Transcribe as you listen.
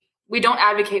we don't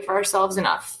advocate for ourselves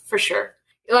enough, for sure.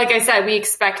 Like I said, we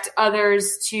expect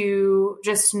others to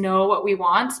just know what we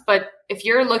want. But if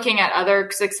you're looking at other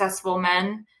successful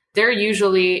men, they're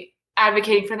usually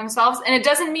advocating for themselves. And it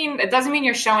doesn't mean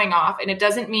you're showing off, and it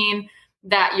doesn't mean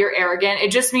that you're arrogant.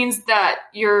 It just means that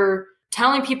you're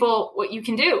telling people what you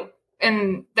can do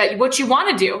and that what you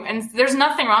want to do. And there's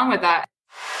nothing wrong with that.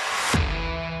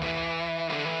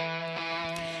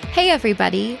 Hey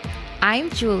everybody,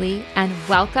 I'm Julie and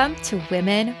welcome to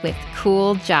Women with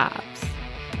Cool Jobs.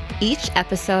 Each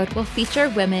episode will feature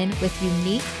women with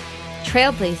unique,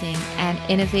 trailblazing, and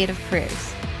innovative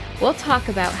careers. We'll talk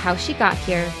about how she got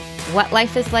here, what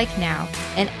life is like now,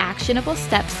 and actionable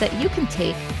steps that you can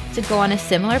take to go on a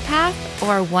similar path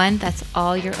or one that's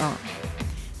all your own.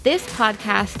 This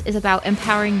podcast is about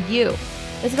empowering you.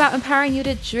 It's about empowering you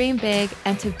to dream big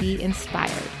and to be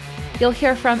inspired. You'll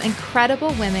hear from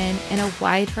incredible women in a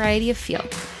wide variety of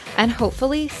fields, and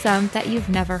hopefully some that you've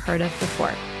never heard of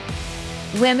before.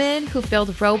 Women who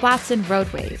build robots in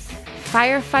roadways,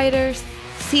 firefighters,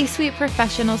 C-suite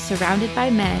professionals surrounded by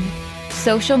men,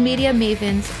 social media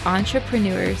mavens,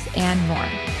 entrepreneurs, and more.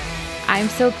 I'm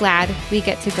so glad we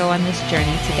get to go on this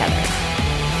journey together.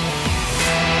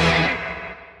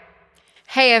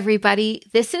 Hey everybody,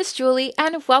 this is Julie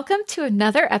and welcome to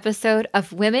another episode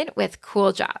of Women with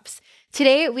Cool Jobs.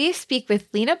 Today we speak with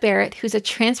Lena Barrett, who's a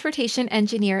transportation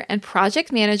engineer and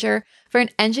project manager for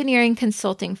an engineering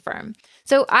consulting firm.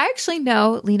 So I actually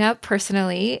know Lena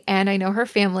personally and I know her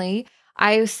family.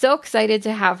 I was so excited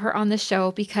to have her on the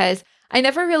show because I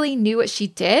never really knew what she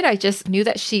did. I just knew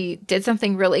that she did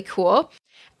something really cool.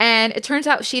 And it turns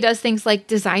out she does things like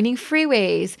designing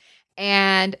freeways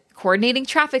and coordinating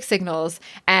traffic signals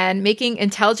and making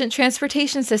intelligent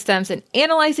transportation systems and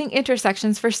analyzing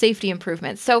intersections for safety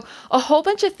improvements. So a whole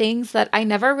bunch of things that I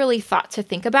never really thought to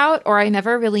think about or I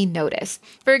never really noticed.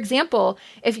 For example,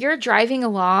 if you're driving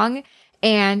along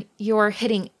and you're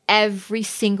hitting every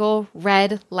single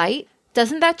red light,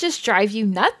 doesn't that just drive you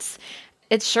nuts?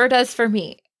 It sure does for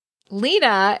me.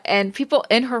 Lena and people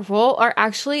in her role are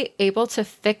actually able to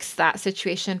fix that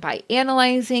situation by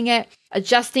analyzing it,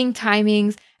 adjusting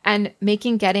timings, and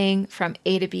making getting from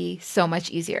A to B so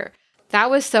much easier. That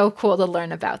was so cool to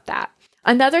learn about that.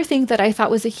 Another thing that I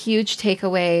thought was a huge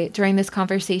takeaway during this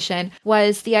conversation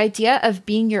was the idea of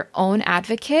being your own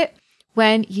advocate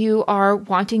when you are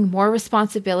wanting more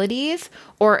responsibilities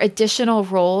or additional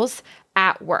roles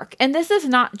at work. And this is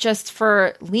not just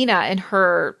for Lena and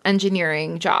her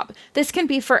engineering job. This can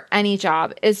be for any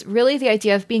job, is really the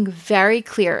idea of being very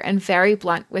clear and very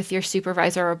blunt with your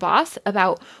supervisor or boss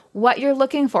about what you're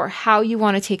looking for, how you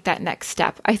want to take that next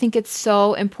step. I think it's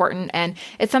so important. And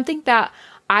it's something that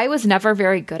I was never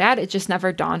very good at. It just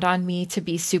never dawned on me to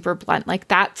be super blunt. Like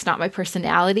that's not my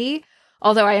personality,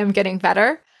 although I am getting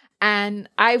better. And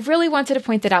I really wanted to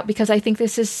point that out because I think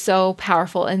this is so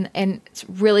powerful and it's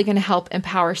really going to help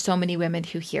empower so many women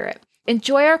who hear it.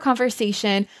 Enjoy our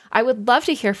conversation. I would love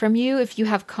to hear from you. If you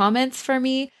have comments for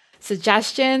me,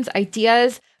 suggestions,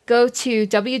 ideas, go to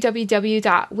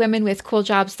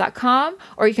www.womenwithcooljobs.com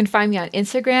or you can find me on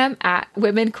Instagram at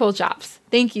womenCoolJobs.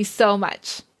 Thank you so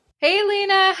much. Hey,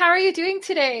 Lena, how are you doing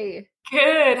today?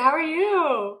 Good. How are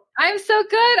you? I'm so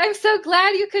good. I'm so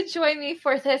glad you could join me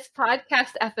for this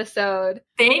podcast episode.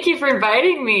 Thank you for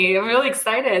inviting me. I'm really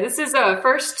excited. This is a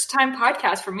first-time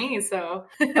podcast for me, so.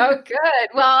 Oh, good.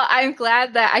 Well, I'm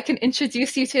glad that I can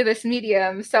introduce you to this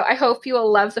medium, so I hope you will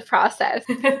love the process.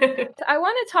 I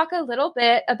want to talk a little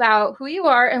bit about who you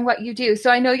are and what you do.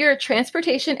 So I know you're a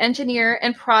transportation engineer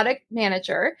and product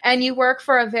manager, and you work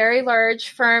for a very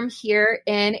large firm here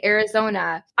in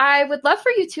Arizona. I would love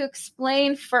for you to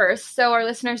explain first, so our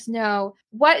listeners know,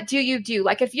 what do you do?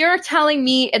 Like if you're telling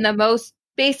me in the most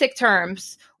basic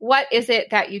terms, what is it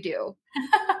that you do?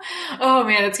 Oh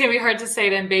man, it's going to be hard to say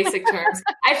it in basic terms.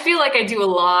 I feel like I do a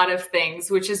lot of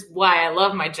things, which is why I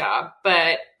love my job.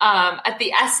 But at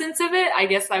the essence of it, I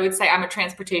guess I would say I'm a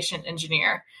transportation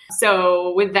engineer.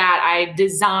 So with that, I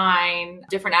design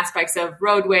different aspects of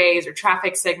roadways or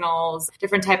traffic signals,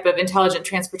 different type of intelligent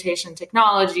transportation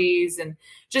technologies, and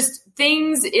just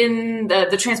things in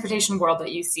the transportation world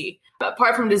that you see.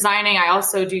 Apart from designing, I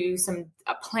also do some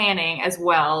planning as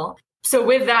well. So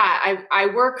with that, I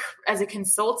work as a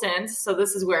consultant. So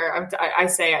this is where I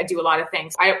say I do a lot of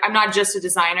things. I'm not just a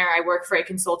designer. I work for a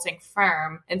consulting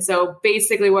firm. And so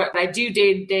basically what I do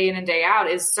day in and day out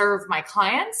is serve my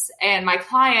clients. And my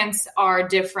clients are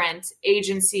different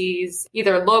agencies,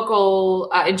 either local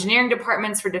engineering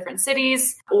departments for different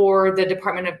cities or the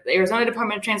Arizona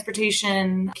Department of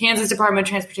Transportation, Kansas Department of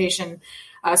Transportation,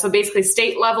 So basically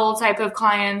state level type of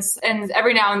clients, and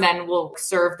every now and then we'll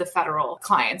serve the federal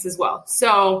clients as well.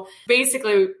 So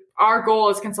basically our goal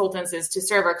as consultants is to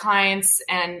serve our clients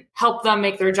and help them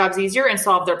make their jobs easier and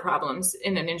solve their problems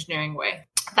in an engineering way.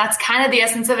 That's kind of the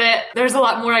essence of it. There's a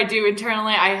lot more I do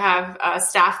internally. I have a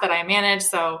staff that I manage,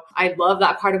 so I love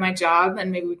that part of my job,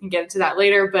 and maybe we can get into that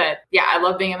later. But yeah, I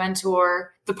love being a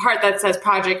mentor. The part that says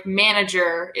project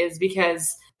manager is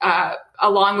because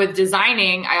along with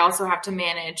designing, I also have to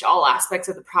manage all aspects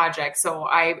of the project. So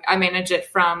I manage it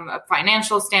from a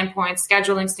financial standpoint,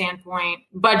 scheduling standpoint,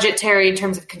 budgetary in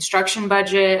terms of construction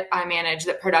budget. I manage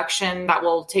the production that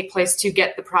will take place to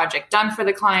get the project done for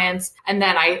the clients. And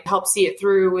then I help see it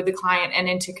through with the client and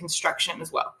into construction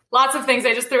as well. Lots of things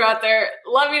I just threw out there.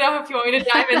 Let me know if you want me to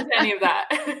dive into any of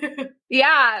that.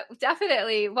 Yeah,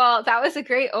 definitely. Well, that was a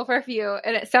great overview.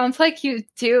 And it sounds like you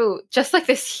do just like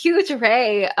this huge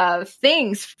array of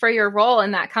things for your role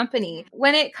in that company.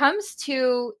 When it comes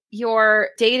to your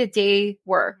day-to-day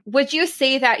work, would you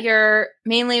say that you're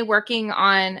mainly working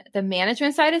on the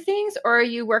management side of things, or are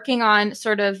you working on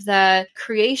sort of the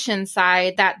creation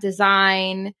side, that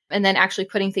design, and then actually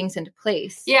putting things into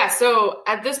place? Yeah. So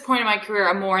at this point in my career,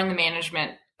 I'm more in the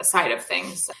management side of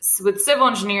things. With civil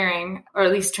engineering, or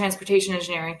at least transportation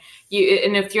engineering,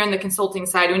 and if you're in the consulting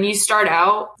side, when you start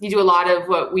out, you do a lot of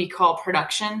what we call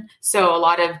production. So a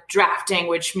lot of drafting,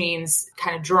 which means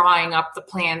kind of drawing up the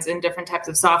plans in different types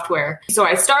of software. So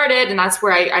I started, and that's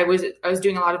where I was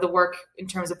doing a lot of the work in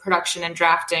terms of production and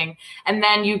drafting. And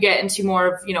then you get into more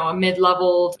of, a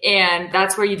mid-level, and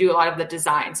that's where you do a lot of the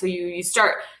design. So you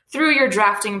start through your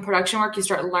drafting and production work, you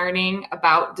start learning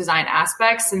about design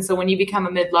aspects. And so when you become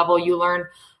a mid-level, you learn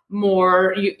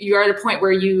more. You are at a point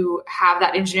where you have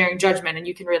that engineering judgment, and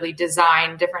you can really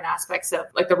design different aspects of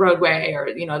like the roadway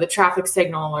or, the traffic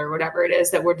signal or whatever it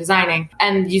is that we're designing.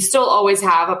 And you still always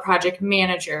have a project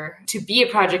manager. To be a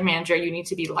project manager, you need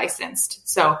to be licensed.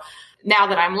 So now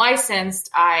that I'm licensed,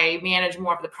 I manage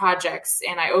more of the projects,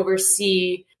 and I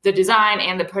oversee the design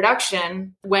and the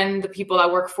production. When the people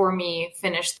that work for me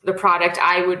finish the product,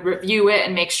 I would review it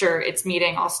and make sure it's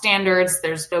meeting all standards.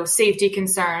 There's no safety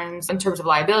concerns in terms of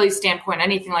liability standpoint,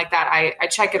 anything like that. I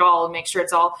check it all and make sure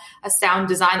it's all a sound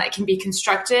design that can be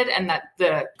constructed, and that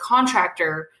the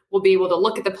contractor will be able to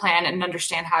look at the plan and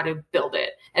understand how to build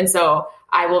it. And so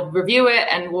I will review it,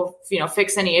 and we'll,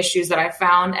 fix any issues that I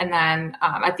found. And then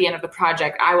at the end of the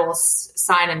project, I will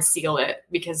sign and seal it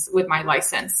because with my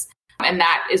license. And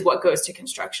that is what goes to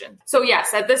construction. So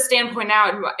yes, at this standpoint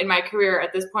now in my career,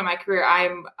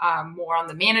 I'm more on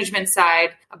the management side,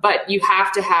 but you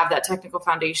have to have that technical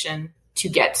foundation to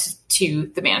get to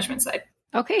the management side.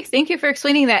 Okay, thank you for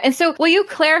explaining that. And so will you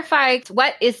clarify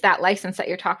what is that license that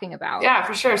you're talking about? Yeah,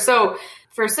 for sure. So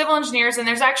for civil engineers, and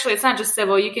it's not just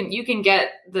civil, you can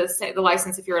get the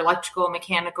license if you're electrical,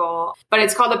 mechanical, but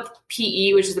it's called the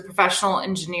PE, which is the professional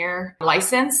engineer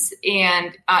license.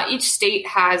 And each state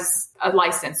has a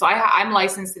license. So I'm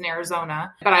licensed in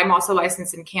Arizona, but I'm also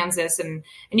licensed in Kansas, and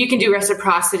you can do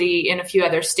reciprocity in a few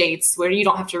other states where you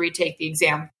don't have to retake the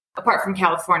exam. Apart from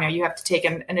California, you have to take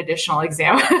an additional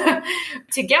exam.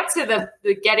 To get to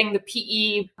the getting the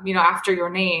PE, after your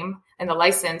name and the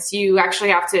license, you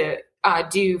actually have to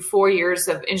do 4 years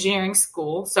of engineering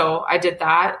school. So I did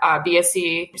that,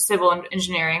 BSc Civil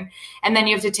Engineering. And then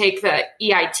you have to take the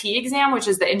EIT exam, which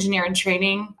is the engineering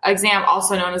training exam,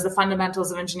 also known as the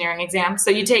Fundamentals of Engineering exam.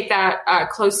 So you take that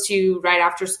close to right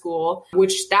after school,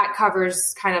 which that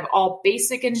covers kind of all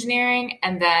basic engineering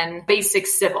and then basic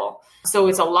civil. So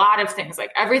it's a lot of things, like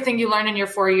everything you learn in your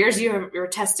 4 years, you're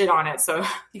tested on it. So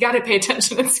you got to pay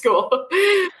attention in school.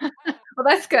 Well,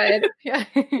 that's good. Yeah.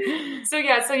 So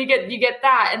you get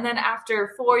that. And then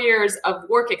after 4 years of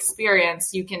work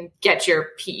experience, you can get your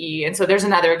PE. And so there's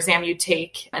another exam you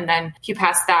take. And then if you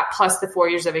pass that plus the 4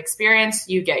 years of experience,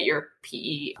 you get your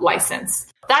PE license.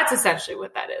 That's essentially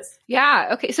what that is. Yeah.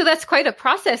 Okay. So that's quite a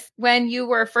process. When you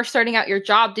were first starting out your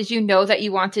job, did you know that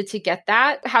you wanted to get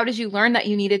that? How did you learn that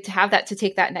you needed to have that to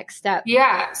take that next step?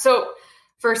 Yeah. So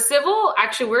for civil,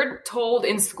 actually, we're told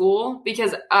in school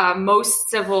because most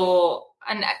civil,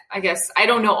 and I guess I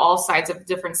don't know all sides of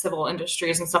different civil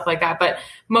industries and stuff like that, but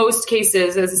most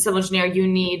cases as a civil engineer, you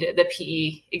need the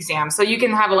PE exam. So you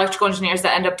can have electrical engineers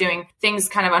that end up doing things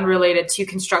kind of unrelated to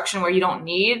construction where you don't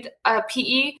need a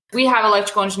PE. We have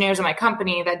electrical engineers in my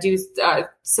company that do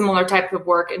similar type of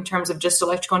work in terms of just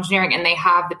electrical engineering, and they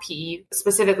have the PE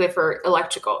specifically for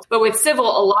electrical. But with civil,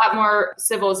 a lot more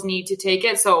civils need to take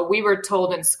it. So we were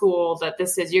told in school that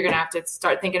you're going to have to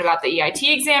start thinking about the EIT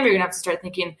exam. You're going to have to start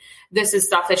thinking this this is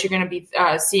stuff that you're going to be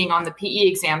seeing on the PE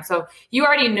exam. So you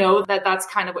already know that that's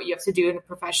kind of what you have to do in a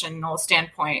professional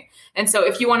standpoint. And so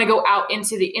if you want to go out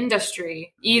into the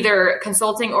industry, either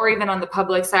consulting or even on the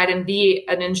public side and be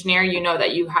an engineer, you know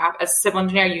that you have, as a civil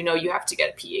engineer, you know you have to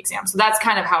get a PE exam. So that's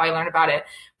kind of how I learned about it.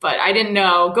 But I didn't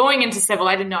know, going into civil,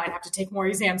 I didn't know I'd have to take more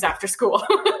exams after school.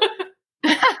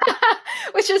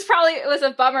 Which is probably, it was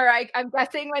a bummer, I'm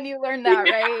guessing, when you learned that,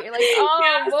 right? You're like, oh,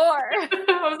 yes. More.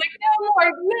 I was like, no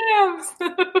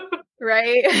more exams.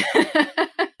 Right.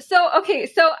 So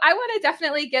I want to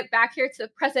definitely get back here to the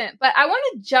present, but I want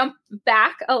to jump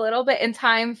back a little bit in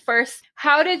time first.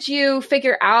 How did you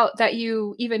figure out that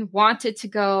you even wanted to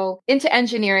go into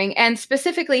engineering? And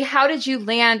specifically, how did you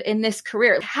land in this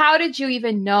career? How did you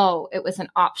even know it was an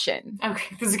option?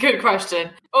 Okay, this is a good question.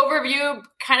 Overview,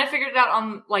 kind of figured it out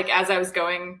on as I was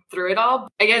going through it all.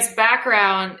 I guess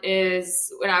background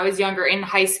is when I was younger in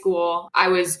high school, I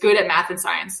was good at math and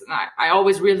science. And I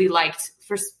always really liked,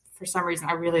 for some reason,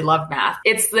 I really love math.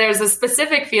 There's a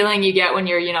specific feeling you get when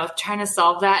you're, trying to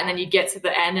solve that and then you get to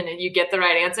the end and then you get the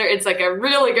right answer. It's like a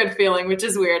really good feeling, which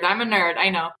is weird. I'm a nerd. I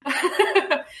know.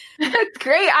 That's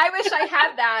great. I wish I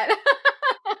had that.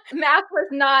 Math was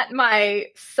not my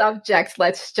subject,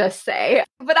 let's just say.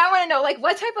 But I want to know,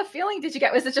 what type of feeling did you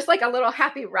get? Was it just a little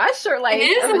happy rush or It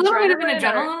is a little bit of an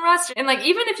adrenaline rush. And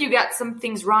even if you get some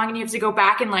things wrong and you have to go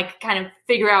back and kind of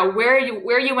figure out where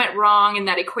you went wrong in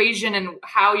that equation and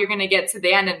how you're going to get to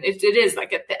the end. And it is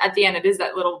at the end, it is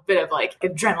that little bit of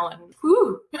adrenaline.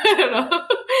 Whew. I don't know.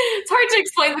 It's hard to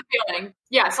explain the feeling.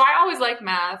 Yeah. So I always liked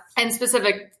math and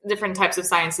specific different types of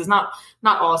sciences, not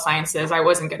all sciences. I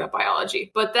wasn't good at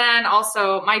biology, but then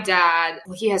also my dad,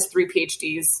 he has 3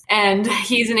 PhDs and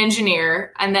he's an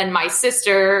engineer. And then my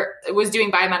sister was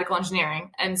doing biomedical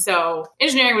engineering. And so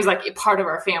engineering was a part of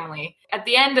our family. At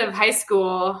the end of high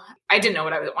school, I didn't know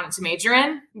what I wanted to major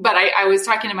in, but I was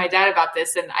talking to my dad about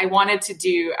this and I wanted to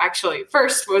do,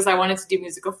 first I wanted to do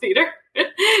musical theater.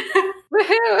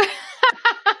 Woohoo!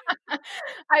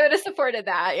 I would have supported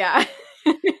that. Yeah.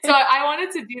 So I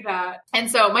wanted to do that. And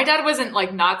so my dad wasn't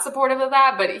not supportive of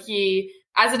that, but he,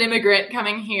 as an immigrant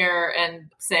coming here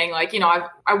and saying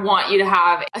I want you to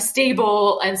have a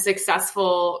stable and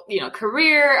successful,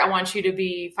 career. I want you to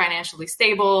be financially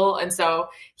stable. And so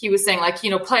he was saying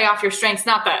play off your strengths.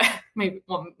 Not that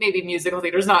maybe musical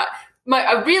theater is not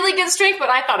a really good strength, but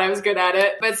I thought I was good at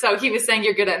it. But so he was saying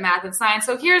you're good at math and science.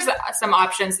 So here's some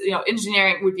options.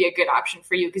 Engineering would be a good option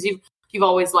for you because you've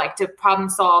always liked to problem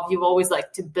solve. You've always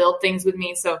liked to build things with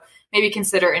me. So maybe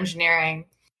consider engineering.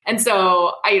 And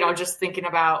so I, just thinking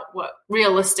about what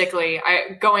realistically,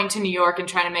 going to New York and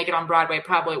trying to make it on Broadway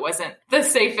probably wasn't the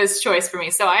safest choice for me.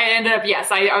 So I ended up,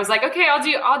 I was like, okay,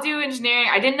 I'll do engineering.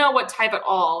 I didn't know what type at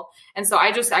all. And so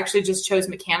I just chose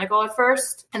mechanical at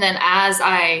first. And then as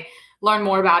I learned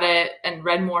more about it and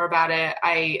read more about it,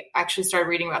 I actually started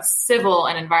reading about civil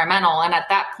and environmental. And at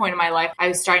that point in my life, I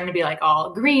was starting to be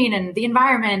all green and the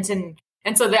environment.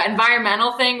 And so the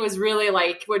environmental thing was really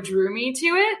what drew me to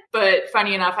it. But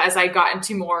funny enough, as I got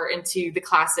more into the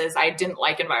classes, I didn't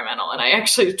like environmental. And I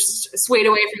actually just swayed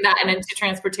away from that and into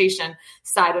transportation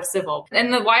side of civil.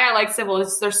 And why I like civil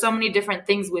is there's so many different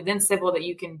things within civil that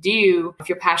you can do if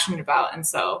you're passionate about. And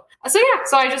so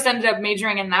I just ended up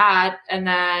majoring in that and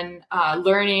then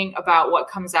learning about what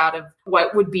comes out of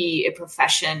what would be a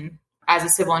profession as a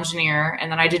civil engineer.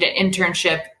 And then I did an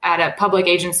internship at a public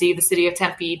agency, the City of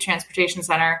Tempe Transportation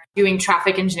Center, doing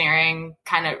traffic engineering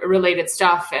kind of related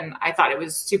stuff. And I thought it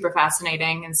was super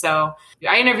fascinating. And so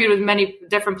I interviewed with many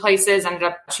different places, ended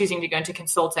up choosing to go into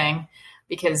consulting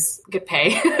because good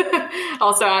pay.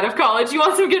 Also out of college, you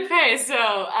want some good pay. So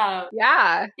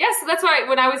yeah. So that's why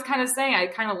when I was kind of saying, I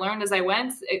kind of learned as I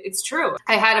went. It's true.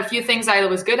 I had a few things I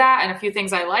was good at and a few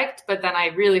things I liked, but then I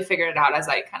really figured it out as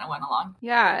I kind of went along.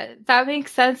 Yeah, that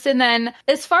makes sense. And then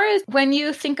as far as when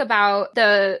you think about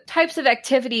the types of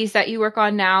activities that you work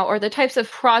on now or the types of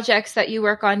projects that you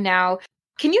work on now,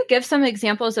 can you give some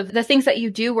examples of the things that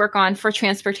you do work on for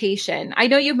transportation? I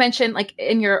know you mentioned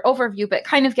in your overview, but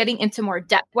kind of getting into more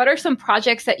depth. What are some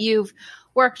projects that you've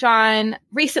worked on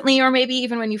recently or maybe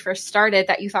even when you first started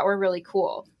that you thought were really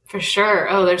cool? For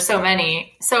sure. Oh, there's so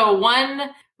many. So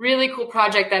one really cool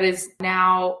project that is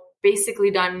now basically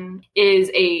done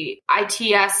is a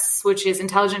ITS, which is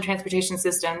Intelligent Transportation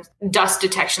Systems, dust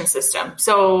detection system.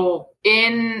 So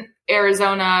in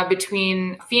Arizona,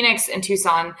 between Phoenix and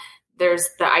Tucson, there's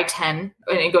the I-10,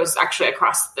 and it goes actually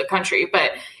across the country.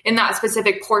 But in that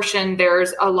specific portion,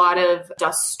 there's a lot of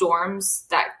dust storms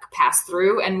that pass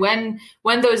through. And when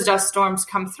those dust storms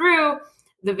come through,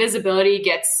 the visibility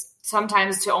gets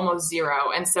sometimes to almost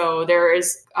zero. And so there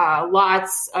is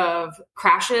lots of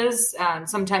crashes,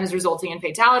 sometimes resulting in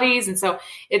fatalities. And so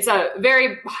it's a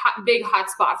very big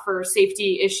hotspot for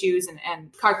safety issues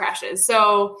and car crashes.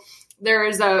 So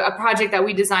there's a project that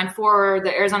we designed for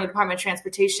the Arizona Department of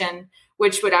Transportation,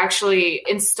 which would actually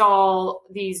install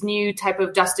these new type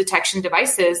of dust detection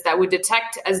devices that would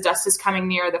detect as dust is coming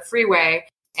near the freeway.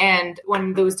 And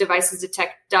when those devices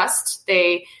detect dust,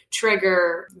 they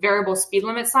trigger variable speed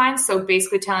limit signs. So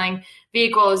basically telling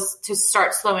vehicles to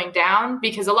start slowing down,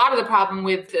 because a lot of the problem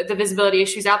with the visibility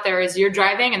issues out there is you're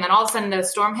driving and then all of a sudden the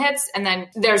storm hits and then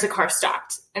there's a car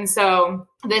stopped. And so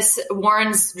this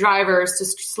warns drivers to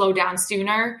slow down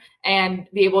sooner and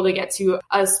be able to get to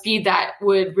a speed that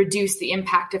would reduce the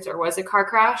impact if there was a car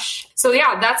crash. So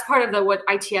yeah, that's part of what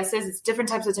ITS is. It's different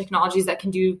types of technologies that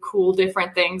can do cool,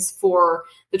 different things for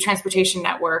the transportation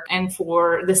network and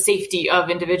for the safety of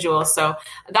individuals. So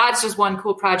that's just one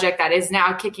cool project that is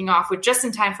now kicking off with just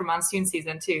in time for monsoon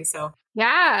season too. So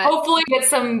yeah, hopefully get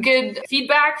some good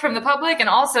feedback from the public, and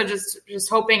also just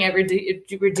hoping it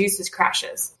reduces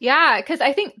crashes. Yeah, because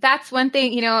I think that's one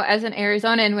thing, as an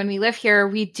Arizonan, when we live here,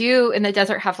 we do in the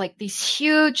desert have like these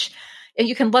huge, and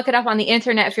you can look it up on the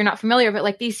internet if you're not familiar, but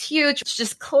like these huge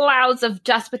just clouds of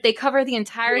dust, but they cover the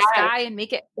entire sky and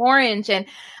make it orange. And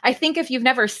I think if you've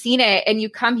never seen it and you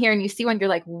come here and you see one, you're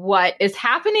like, what is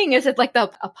happening? Is it like the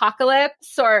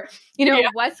apocalypse or,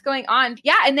 what's going on?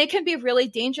 Yeah. And they can be really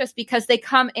dangerous because they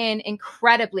come in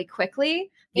incredibly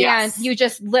quickly. Yes. And you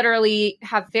just literally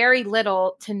have very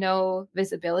little to no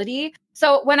visibility.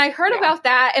 So when I heard about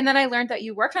that, and then I learned that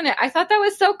you worked on it, I thought that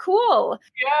was so cool.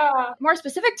 Yeah. More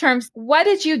specific terms, what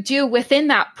did you do within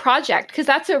that project? Because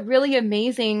that's a really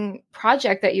amazing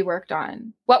project that you worked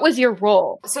on. What was your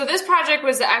role? So this project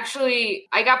was actually,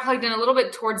 I got plugged in a little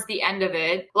bit towards the end of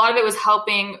it. A lot of it was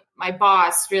helping my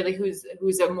boss, really,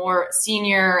 who's a more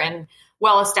senior and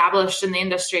well-established in the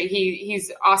industry.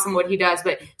 He's awesome what he does.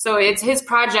 But so it's his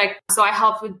project. So I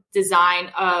helped with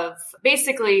design of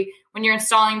basically when you're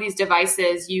installing these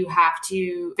devices, you have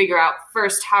to figure out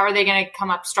first, how are they going to come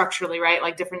up structurally, right?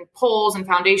 Like different poles and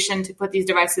foundation to put these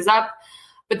devices up.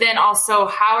 But then also,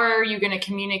 how are you going to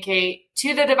communicate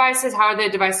to the devices? How are the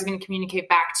devices going to communicate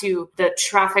back to the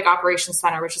Traffic Operations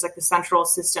Center, which is like the central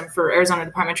system for Arizona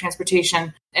Department of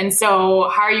Transportation? And so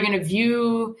how are you going to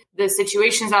view the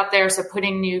situations out there? So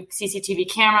putting new CCTV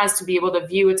cameras to be able to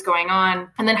view what's going on.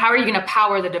 And then how are you going to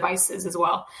power the devices as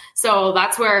well? So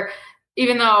that's where,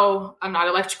 even though I'm not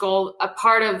electrical, a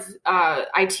part of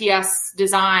ITS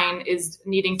design is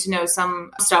needing to know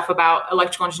some stuff about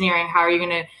electrical engineering. How are you going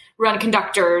to run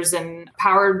conductors and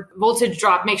power voltage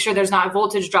drop, make sure there's not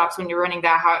voltage drops when you're running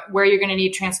that, where you're going to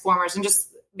need transformers and just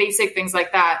basic things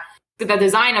like that. The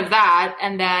design of that,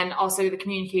 and then also the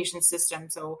communication system.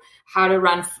 So how to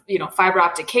run, fiber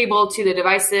optic cable to the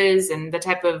devices and the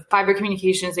type of fiber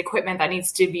communications equipment that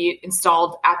needs to be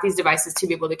installed at these devices to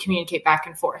be able to communicate back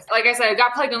and forth. Like I said, I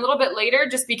got plugged in a little bit later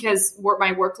just because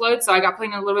my workload. So I got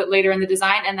plugged in a little bit later in the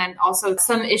design. And then also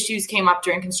some issues came up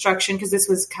during construction because this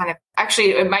was kind of,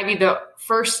 actually, it might be the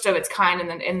first of its kind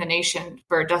in the nation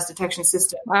for a dust detection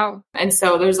system. Wow. And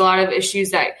so there's a lot of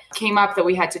issues that came up that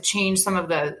we had to change some of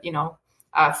the,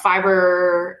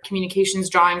 fiber communications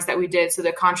drawings that we did so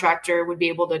the contractor would be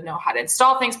able to know how to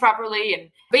install things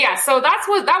properly. But yeah, so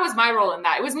that was my role in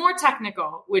that. It was more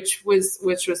technical, which was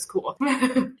cool.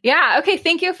 Yeah. Okay.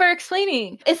 Thank you for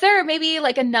explaining. Is there maybe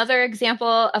like another example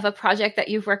of a project that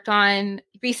you've worked on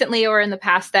recently or in the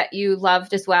past that you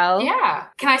loved as well? Yeah.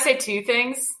 Can I say two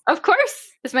things? Of course.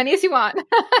 As many as you want.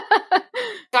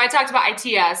 So I talked about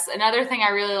ITS. Another thing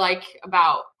I really like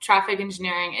about traffic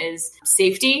engineering is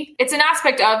safety. It's an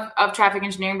aspect of traffic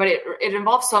engineering, but it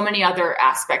involves so many other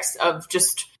aspects of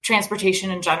just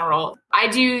transportation in general. I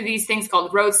do these things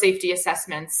called road safety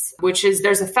assessments, which is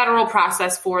there's a federal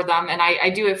process for them. And I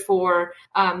do it for,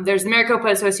 there's the Maricopa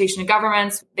Association of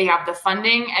Governments. They have the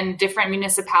funding, and different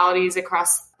municipalities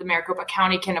across the Maricopa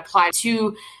County can apply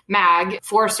to MAG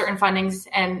for certain fundings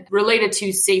and related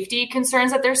to safety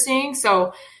concerns that they're seeing.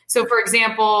 So for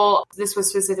example, this was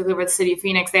specifically with the city of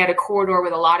Phoenix. They had a corridor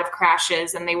with a lot of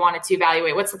crashes, and they wanted to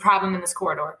evaluate what's the problem in this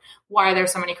corridor? Why are there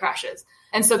so many crashes?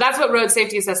 And so that's what road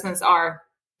safety assessments are.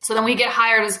 So then we get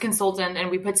hired as a consultant, and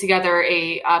we put together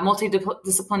a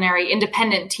multidisciplinary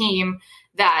independent team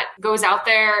that goes out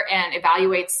there and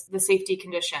evaluates the safety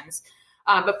conditions.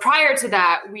 But prior to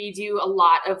that, we do a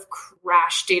lot of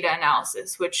crash data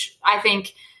analysis, which I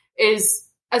think is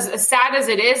as sad as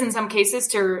it is in some cases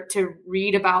to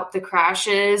read about the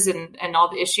crashes and all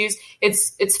the issues,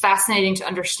 it's fascinating to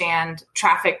understand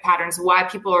traffic patterns, why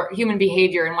people are human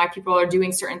behavior and why people are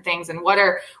doing certain things and what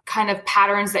are kind of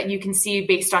patterns that you can see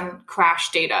based on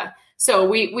crash data. So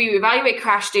we evaluate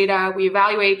crash data, we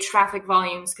evaluate traffic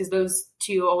volumes because those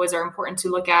two always are important to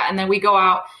look at. And then we go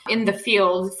out in the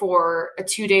field for a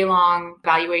 2-day long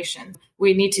evaluation.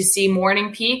 We need to see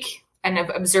morning peak and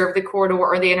observe the corridor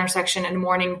or the intersection in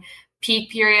morning peak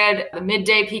period, the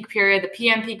midday peak period, the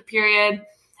PM peak period.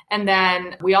 And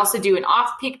then we also do an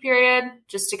off peak period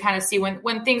just to kind of see when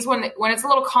it's a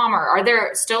little calmer, are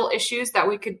there still issues that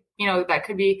we could, that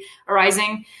could be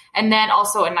arising? And then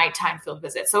also a nighttime field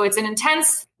visit. So it's an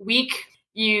intense week.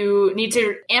 You need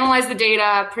to analyze the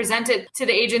data, present it to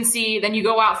the agency. Then you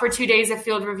go out for 2 days of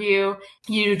field review.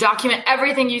 You document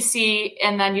everything you see,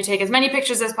 and then you take as many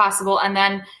pictures as possible. And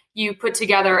then you put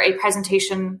together a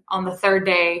presentation on the third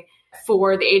day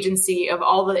for the agency of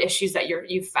all the issues that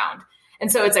you've found. And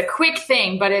so it's a quick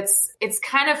thing, but it's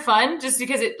kind of fun just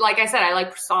because like I said, I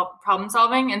like problem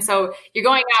solving. And so you're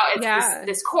going out, it's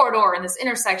this corridor and this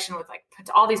intersection with like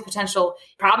all these potential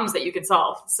problems that you could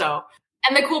solve. So,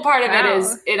 and the cool part of it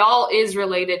is it all is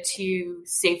related to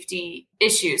safety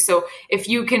issues. So if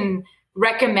you can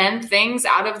recommend things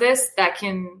out of this that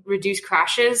can reduce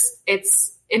crashes,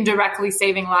 it's indirectly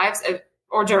saving lives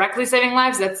or directly saving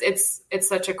lives. It's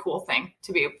such a cool thing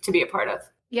to be a part of.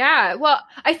 Yeah. Well,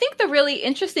 I think the really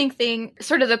interesting thing,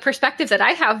 sort of the perspective that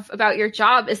I have about your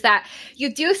job is that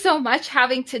you do so much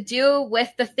having to do with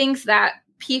the things that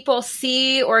people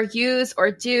see or use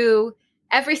or do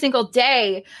every single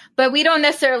day, but we don't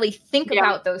necessarily think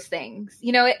about those things.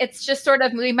 It's just sort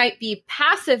of, we might be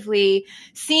passively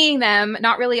seeing them,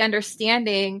 not really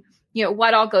understanding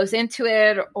what all goes into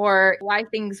it or why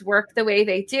things work the way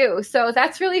they do. So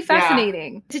that's really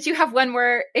fascinating. Yeah. Did you have one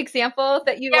more example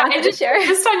that you wanted to share?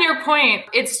 Just on your point,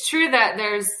 it's true that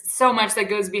there's so much that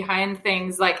goes behind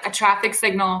things like a traffic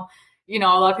signal. A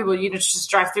lot of people, just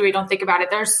drive through it, don't think about it.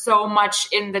 There's so much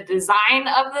in the design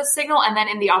of the signal and then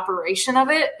in the operation of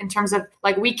it in terms of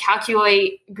like we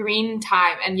calculate green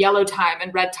time and yellow time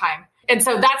and red time. And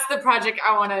so that's the project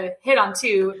I want to hit on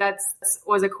too. That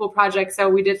was a cool project. So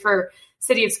we did for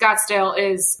City of Scottsdale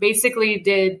is basically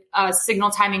did signal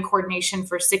timing coordination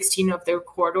for 16 of their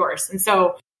corridors. And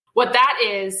so what that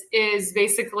is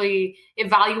basically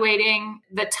evaluating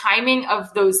the timing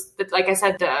of those, like I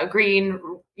said, the green,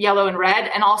 yellow, and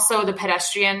red, and also the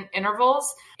pedestrian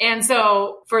intervals. And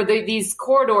so for these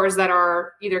corridors that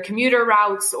are either commuter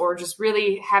routes or just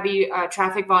really heavy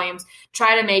traffic volumes,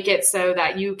 try to make it so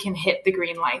that you can hit the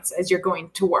green lights as you're going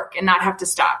to work and not have to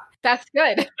stop. That's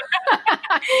good.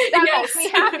 That makes me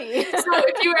happy. So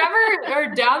if you ever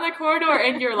are down the corridor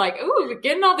and you're like, ooh,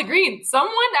 getting all the green,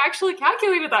 someone actually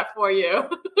calculated that for you.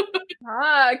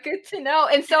 Good to know.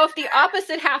 And so if the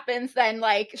opposite happens, then who am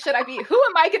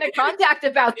I going to contact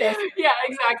about this? Yeah,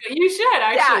 exactly. You should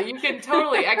actually. Yeah. You can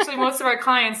totally. Actually, most of our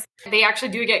clients, they actually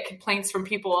do get complaints from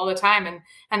people all the time,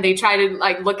 and they try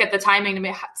to look at the timing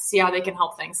to see how they can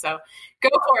help things. So go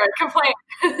for it.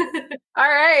 Complain. All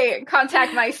right.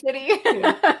 Contact my city.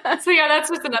 Yeah. So that's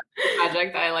just another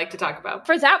project that I like to talk about.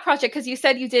 For that project, because you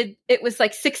said it was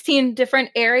 16 different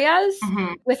areas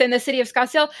within the city of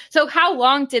Scottsdale. So how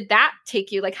long did that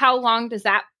take you? How long does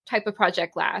that type of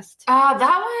project last? That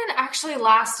one actually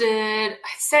lasted,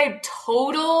 I'd say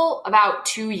total about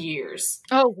 2 years.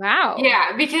 Oh, wow.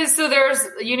 Yeah, because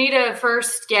you need to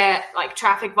first get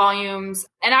traffic volumes.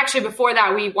 And actually before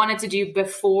that, we wanted to do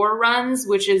before runs,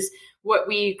 which is what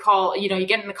we call, you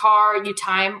get in the car, you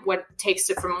time what it takes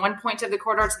to from one point of the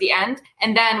corridor to the end.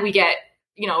 And then we get,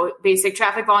 basic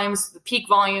traffic volumes, the peak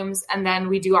volumes, and then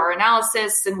we do our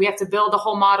analysis, and we have to build a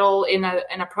whole model in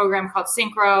a program called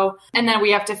Synchro. And then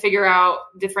we have to figure out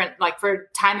different, for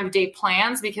time of day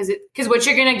plans, because what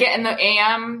you're going to get in the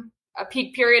AM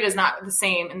peak period is not the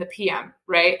same in the PM,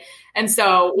 right? And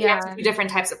so we have to do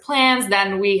different types of plans.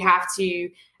 Then we have to,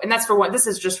 and that's this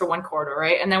is just for one corridor,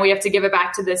 right? And then we have to give it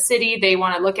back to the city. They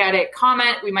want to look at it,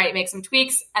 comment, we might make some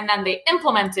tweaks, and then they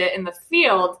implement it in the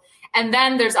field. And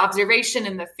then there's observation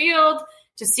in the field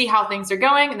to see how things are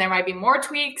going. And there might be more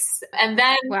tweaks. And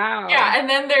then, and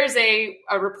then there's a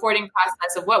reporting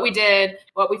process of what we did,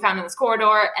 what we found in this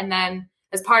corridor. And then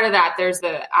as part of that, there's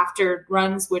the after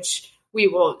runs, which we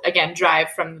will, again, drive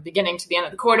from the beginning to the end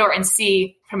of the corridor and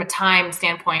see from a time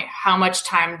standpoint, how much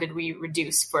time did we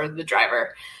reduce for the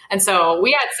driver? And so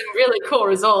we had some really cool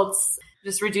results,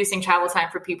 just reducing travel time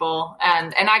for people.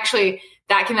 And actually,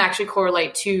 that can actually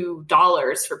correlate to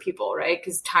dollars for people, right?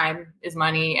 Because time is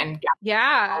money and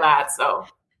all that. So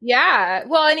Yeah.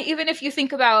 Well, and even if you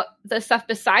think about the stuff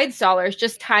besides dollars,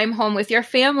 just time home with your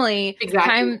family,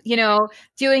 Exactly. time,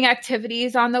 doing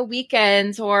activities on the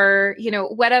weekends or,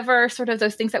 whatever sort of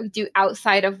those things that we do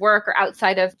outside of work or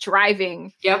outside of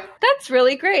driving. Yep. That's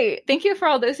really great. Thank you for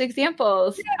all those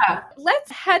examples. Yeah. Let's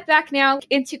head back now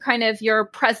into kind of your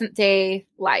present day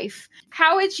life.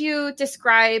 How would you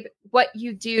describe what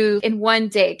you do in one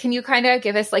day? Can you kind of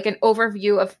give us like an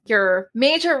overview of your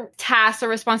major tasks or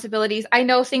responsibilities? I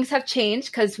know things have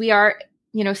changed because we are,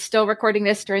 still recording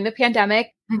this during the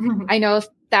pandemic. I know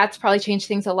that's probably changed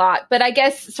things a lot, but I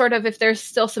guess sort of if there's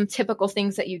still some typical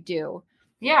things that you do.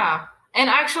 Yeah. And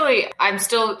actually, I'm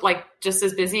still like just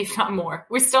as busy, if not more.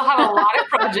 We still have a lot of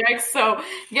projects. So I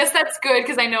guess that's good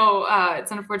because I know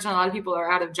it's unfortunate a lot of people are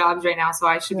out of jobs right now. So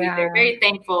I should be very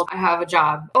thankful I have a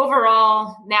job.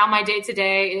 Overall, now my day to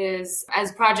day is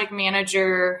as project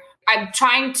manager. I'm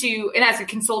trying to, and as a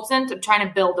consultant, I'm trying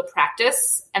to build a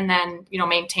practice and then,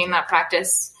 maintain that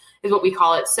practice is what we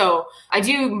call it. So I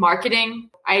do marketing.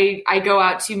 I go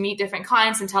out to meet different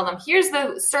clients and tell them, here's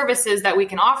the services that we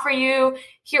can offer you.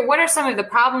 Here, what are some of the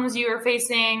problems you are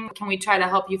facing? Can we try to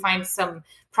help you find some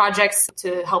projects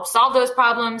to help solve those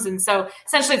problems? And so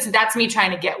essentially that's me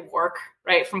trying to get work,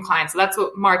 right, from clients. So that's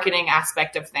what marketing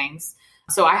aspect of things.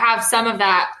 So I have some of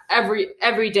that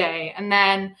every day. And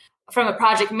then from a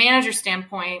project manager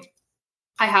standpoint,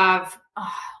 I have,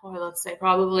 let's say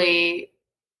probably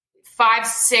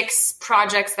 5-6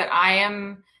 projects that I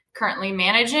am currently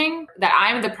managing that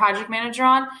I'm the project manager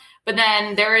on. But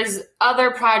then there is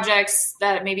other projects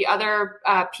that maybe other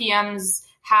PMs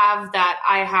have that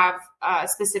I have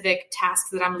specific tasks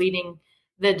that I'm leading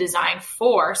the design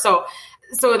for. So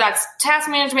that's task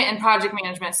management and project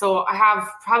management. So I have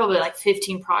probably like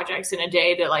 15 projects in a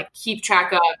day to like keep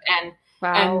track of and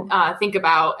think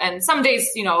about. And some days,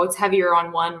 it's heavier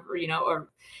on one or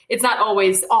it's not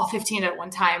always all 15 at one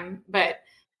time, but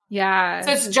yeah.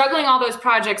 So it's juggling all those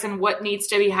projects and what needs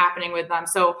to be happening with them.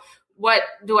 So what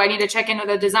do I need to check in with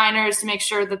the designers to make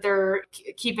sure that they're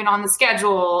keeping on the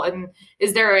schedule? And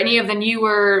is there any of the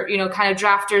newer, kind of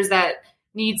drafters that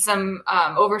need some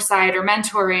oversight or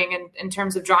mentoring in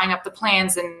terms of drawing up the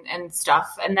plans and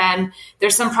stuff? And then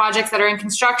there's some projects that are in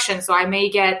construction. So I may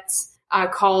get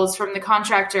calls from the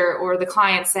contractor or the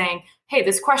client saying, hey,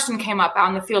 this question came up out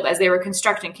in the field as they were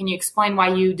constructing. Can you explain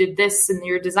why you did this in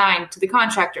your design to the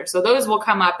contractor? So those will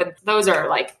come up and those are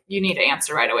like, you need to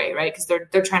answer right away, right? Because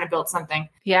they're trying to build something.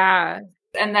 Yeah.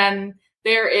 And then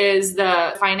there is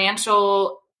the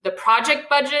project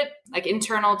budget, like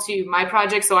internal to my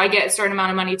project. So I get a certain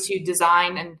amount of money to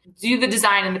design and do the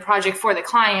design and the project for the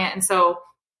client. And so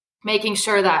making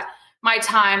sure that my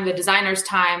time, the designer's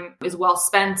time is well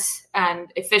spent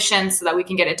and efficient so that we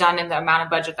can get it done in the amount of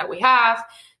budget that we have.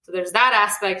 So there's that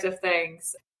aspect of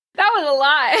things. That was a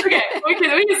lot. Okay,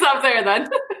 we can stop there then.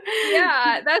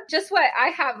 Yeah, that's just what I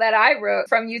have that I wrote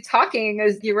from you talking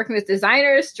is you're working with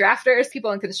designers, drafters,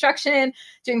 people in construction,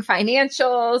 doing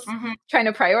financials, trying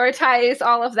to prioritize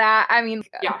all of that. I mean,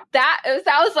 that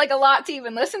was like a lot to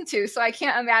even listen to. So I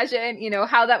can't imagine,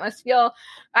 how that must feel.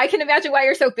 I can imagine why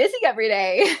you're so busy every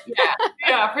day.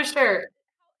 Yeah, for sure.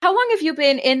 How long have you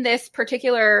been in this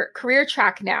particular career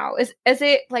track now? Is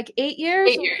it like 8 years?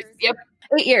 8 years. Yep.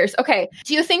 8 years. Okay.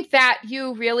 Do you think that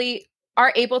you really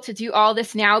are able to do all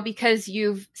this now because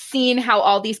you've seen how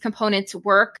all these components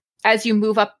work as you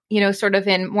move up, sort of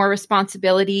in more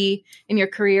responsibility in your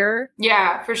career?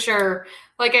 Yeah, for sure.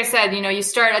 Like I said, you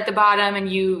start at the bottom and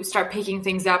you start picking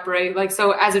things up, right? Like,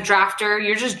 so as a drafter,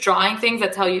 you're just drawing things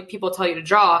that people tell you to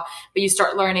draw, but you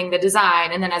start learning the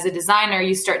design. And then as a designer,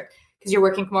 you start, because you're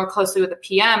working more closely with the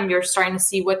PM, you're starting to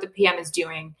see what the PM is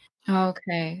doing.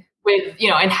 Okay. With,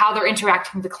 and how they're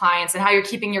interacting with the clients and how you're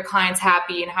keeping your clients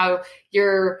happy and how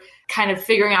you're kind of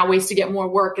figuring out ways to get more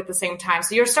work at the same time.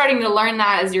 So you're starting to learn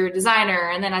that as your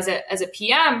designer. And then as a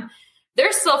PM,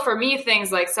 there's still for me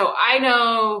things like, so I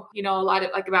know, a lot of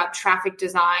like about traffic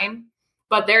design,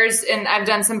 but and I've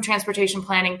done some transportation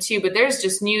planning too, but there's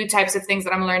just new types of things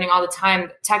that I'm learning all the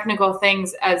time, technical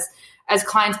things as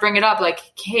clients bring it up, like,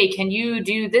 hey, can you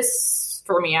do this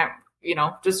for me?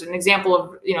 Just an example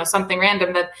of, something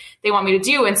random that they want me to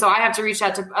do. And so I have to reach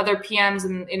out to other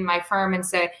PMs in my firm and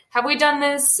say, have we done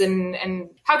this? And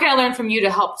how can I learn from you to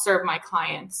help serve my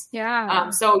clients? Yeah.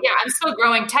 I'm still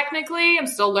growing technically. I'm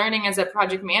still learning as a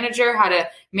project manager how to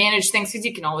manage things because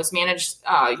you can always manage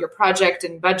your project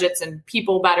and budgets and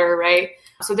people better, right?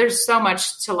 So there's so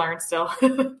much to learn still.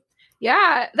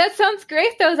 Yeah, that sounds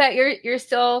great though, that you're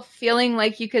still feeling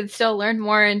like you could still learn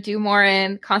more and do more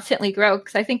and constantly grow.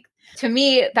 Because I think To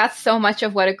me, that's so much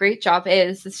of what a great job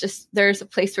is. It's just there's a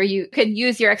place where you can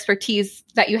use your expertise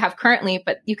that you have currently,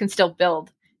 but you can still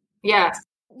build. Yes.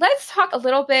 Let's talk a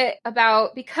little bit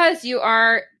about, because you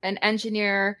are an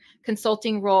engineer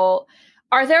consulting role,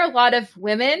 are there a lot of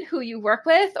women who you work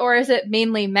with, or is it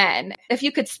mainly men? If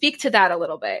you could speak to that a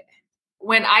little bit.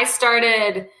 When I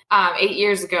started 8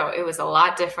 years ago, it was a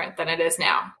lot different than it is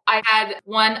now. I had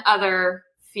one other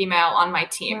female on my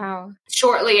team. Wow.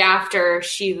 Shortly after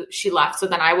she left. So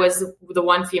then I was the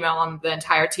one female on the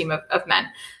entire team of men.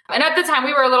 And at the time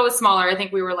we were a little bit smaller. I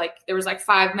think we were there was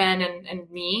 5 men and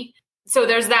me. So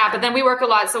there's that. But then we work a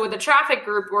lot. So with the traffic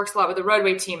group works a lot with the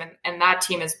roadway team. And that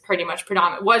team is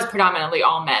was predominantly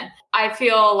all men. I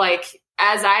feel like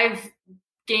as I've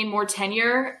gained more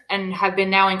tenure and have been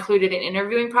now included in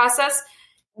interviewing process,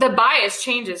 the bias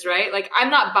changes, right? Like I'm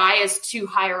not biased to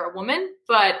hire a woman,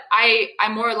 but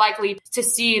I'm more likely to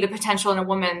see the potential in a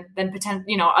woman than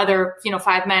other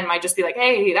 5 men might just be like,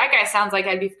 hey, that guy sounds like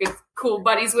I'd be good, cool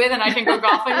buddies with, and I can go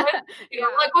golfing with.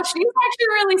 I'm like, well, she's actually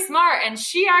really smart, and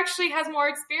she actually has more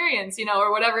experience,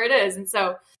 or whatever it is. And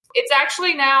so it's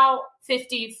actually now 50-50,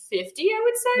 I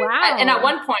would say. Wow. And at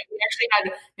one point, we actually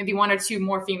had maybe 1 or 2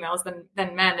 more females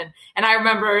than men. And I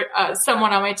remember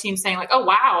someone on my team saying like, oh,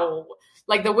 wow,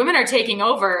 like the women are taking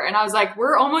over. And I was like,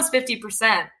 we're almost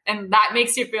 50%. And that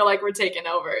makes you feel like we're taking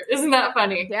over. Isn't that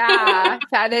funny? Yeah,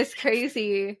 that is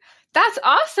crazy. That's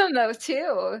awesome though,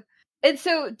 too. And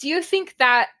so do you think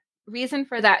that reason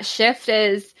for that shift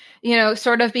is,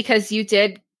 sort of because you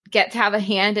did get to have a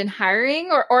hand in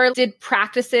hiring, or did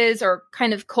practices or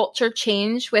kind of culture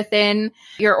change within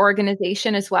your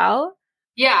organization as well?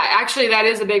 Yeah, actually, that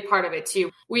is a big part of it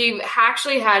too. We've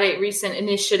actually had a recent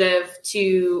initiative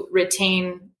to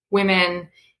retain women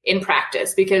in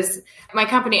practice, because my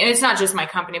company, and it's not just my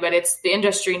company, but it's the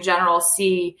industry in general,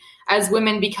 see as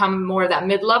women become more that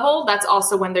mid-level, that's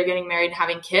also when they're getting married and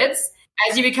having kids.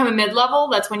 As you become a mid-level,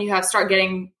 that's when you start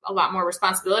getting a lot more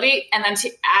responsibility, and then to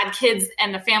add kids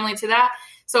and a family to that.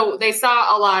 So they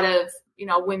saw a lot of,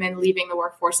 women leaving the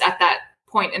workforce at that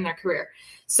point in their career.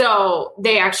 So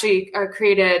they actually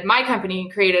my company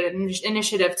created an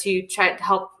initiative to try to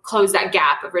help close that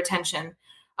gap of retention,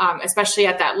 especially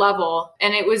at that level.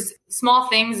 And it was small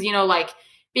things, like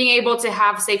being able to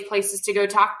have safe places to go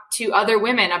talk to other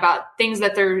women about things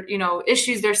that they're,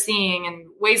 issues they're seeing and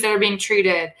ways that are being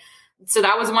treated. So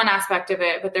that was one aspect of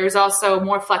it, but there's also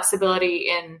more flexibility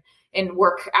in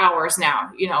work hours now,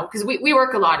 because we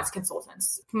work a lot as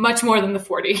consultants, much more than the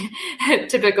 40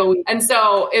 typical week. And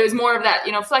so it was more of that,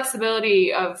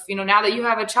 flexibility of, now that you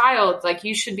have a child, like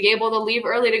you should be able to leave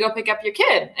early to go pick up your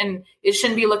kid, and it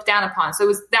shouldn't be looked down upon. So it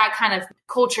was that kind of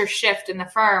culture shift in the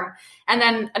firm. And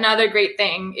then another great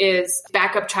thing is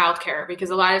backup childcare, because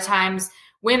a lot of times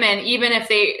women, even if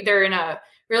they're in a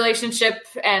relationship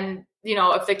and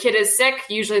if the kid is sick,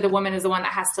 usually the woman is the one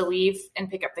that has to leave and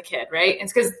pick up the kid, right?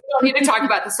 It's because we don't need to talk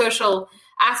about the social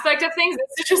aspect of things.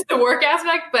 It's just the work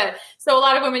aspect. But so a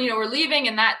lot of women, were leaving,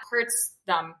 and that hurts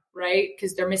them, right?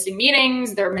 Because they're missing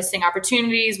meetings, they're missing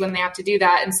opportunities when they have to do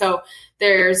that. And so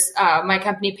there's my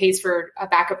company pays for a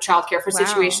backup childcare for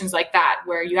situations like that,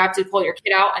 where you have to pull your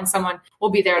kid out and someone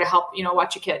will be there to help,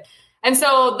 watch your kid. And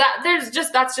so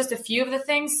that's just a few of the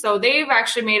things. So they've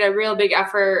actually made a real big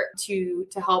effort to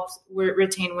help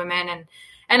retain women.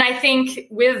 And I think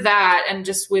with that, and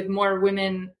just with more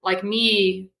women like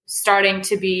me starting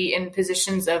to be in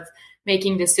positions of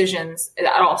making decisions,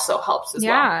 that also helps as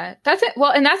well. Yeah, that's it.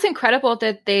 Well, and that's incredible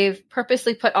that they've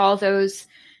purposely put all those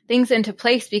things into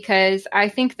place, because I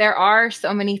think there are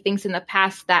so many things in the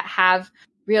past that have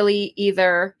really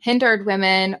either hindered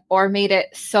women or made it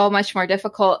so much more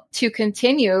difficult to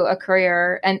continue a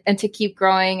career and to keep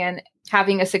growing and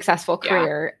having a successful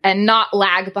career and not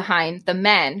lag behind the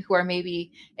men who are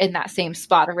maybe in that same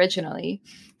spot originally.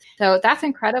 So that's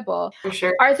incredible. For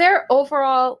sure. Are there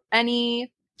overall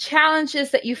any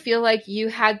challenges that you feel like you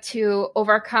had to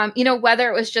overcome, whether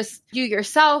it was just you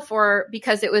yourself or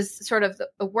because it was sort of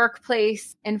the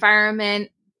workplace environment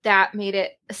that made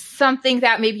it something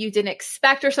that maybe you didn't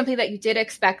expect, or something that you did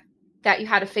expect that you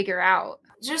had to figure out?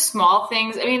 Just small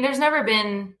things. I mean, there's never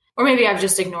been, or maybe I've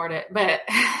just ignored it, but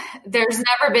there's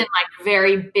never been like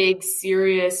very big,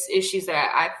 serious issues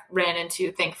that I've ran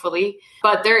into, thankfully.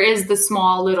 But there is the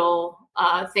small little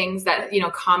things that,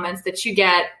 comments that you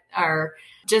get, or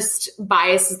just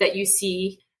biases that you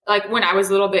see. Like when I was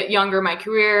a little bit younger in my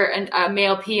career, and a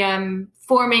male PM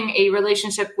forming a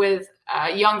relationship with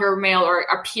a younger male or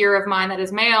a peer of mine that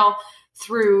is male,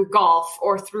 through golf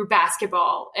or through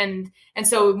basketball. And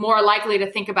so more likely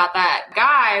to think about that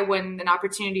guy when an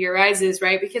opportunity arises,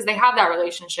 right? Because they have that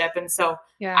relationship. And so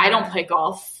I don't play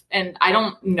golf and I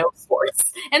don't know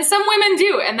sports, and some women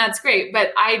do, and that's great.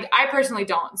 But I personally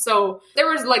don't. So there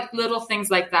was like little things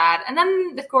like that. And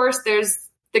then of course there's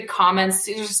the comments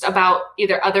just about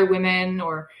either other women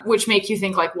or which make you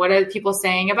think like, what are people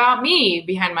saying about me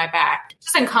behind my back?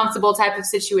 Just uncomfortable type of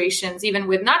situations, even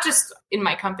with not just in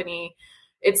my company,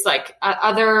 it's like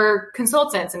other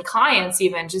consultants and clients,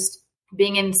 even just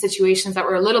being in situations that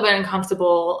were a little bit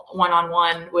uncomfortable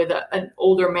one-on-one with an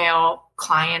older male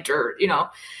client or,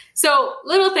 so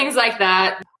little things like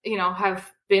that, have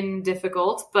been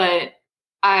difficult, but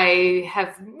I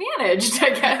have managed,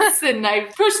 I guess, and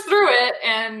I've pushed through it,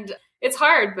 and it's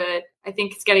hard, but I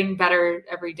think it's getting better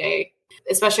every day,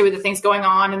 especially with the things going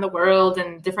on in the world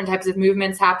and different types of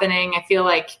movements happening. I feel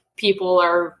like people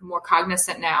are more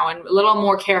cognizant now and a little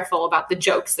more careful about the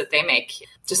jokes that they make,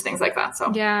 just things like that.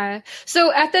 So, yeah.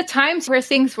 So at the times where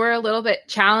things were a little bit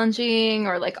challenging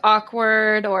or like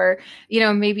awkward, or,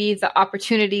 maybe the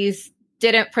opportunities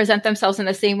didn't present themselves in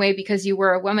the same way because you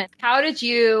were a woman, how did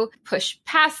you push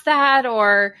past that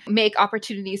or make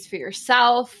opportunities for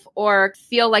yourself or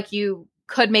feel like you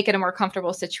could make it a more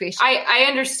comfortable situation? I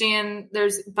understand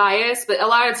there's bias, but a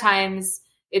lot of times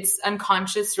it's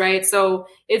unconscious, right? So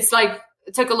it's like,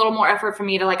 it took a little more effort for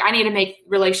me to I need to make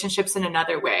relationships in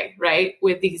another way, right?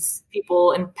 With these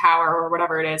people in power or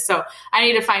whatever it is. So I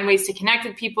need to find ways to connect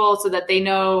with people so that they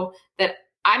know that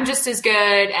I'm just as good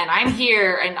and I'm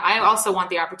here and I also want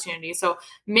the opportunity. So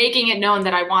making it known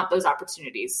that I want those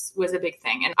opportunities was a big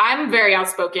thing. And I'm very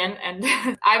outspoken and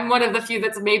I'm one of the few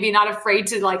that's maybe not afraid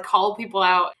to call people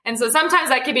out. And so sometimes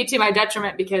that can be to my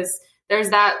detriment because there's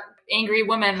that angry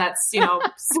woman that's,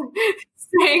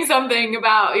 saying something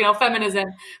about, feminism,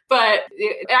 but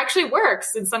it actually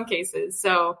works in some cases.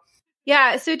 So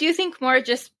yeah. So do you think more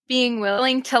just being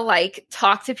willing to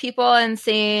talk to people and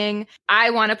saying, I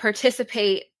want to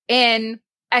participate in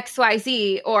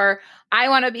XYZ, or I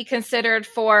want to be considered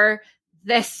for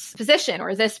this position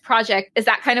or this project? Is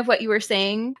that kind of what you were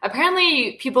saying?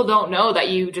 Apparently people don't know that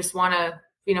you just want to,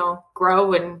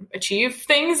 grow and achieve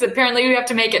things. Apparently you have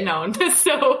to make it known.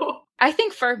 So I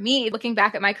think for me, looking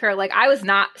back at my career, I was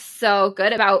not so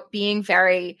good about being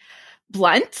very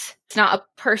blunt. It's not a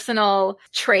personal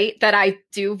trait that I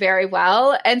do very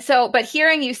well. And so, but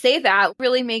hearing you say that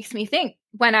really makes me think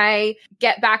when I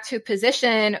get back to a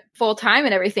position full time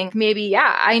and everything, maybe,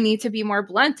 I need to be more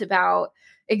blunt about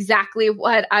exactly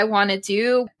what I want to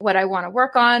do, what I want to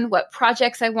work on, what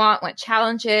projects I want, what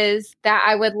challenges that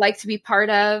I would like to be part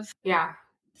of. Yeah.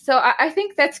 So I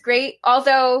think that's great.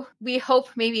 Although we hope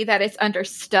maybe that it's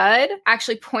understood,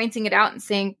 actually pointing it out and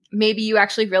saying, maybe you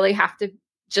actually really have to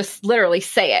just literally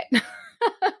say it.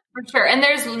 For sure. And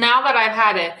there's, now that I've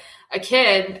had a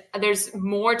kid, there's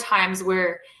more times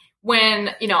where when,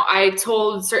 I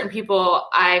told certain people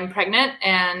I'm pregnant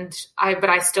but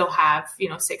I still have,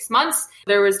 6 months.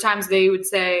 There was times they would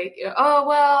say, oh,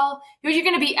 well, you're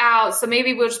going to be out. So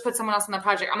maybe we'll just put someone else on the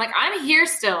project. I'm like, I'm here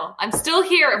still. I'm still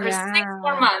here for 6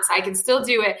 more months. I can still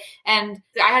do it. And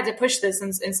I had to push this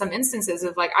in some instances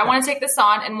of I want to take this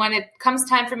on. And when it comes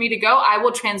time for me to go, I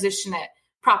will transition it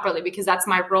properly because that's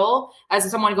my role as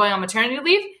someone going on maternity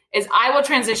leave. Is I will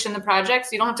transition the project, so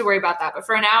you don't have to worry about that. But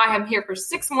for now, I am here for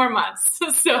 6 more months.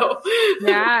 So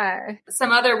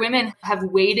some other women have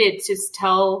waited to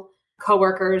tell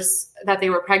coworkers that they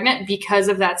were pregnant because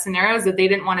of that scenario, that they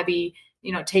didn't want to be,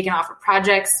 taken off of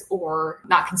projects or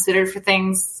not considered for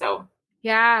things. So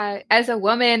as a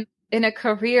woman in a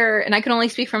career, and I can only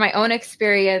speak from my own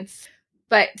experience,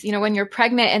 but when you're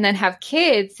pregnant and then have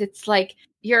kids, it's like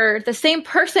you're the same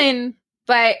person,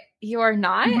 but you're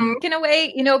not in a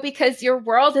way, because your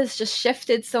world has just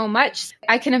shifted so much.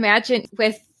 I can imagine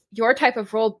with your type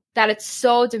of role that it's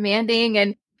so demanding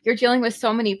and you're dealing with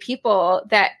so many people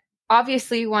that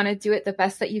obviously you want to do it the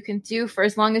best that you can do for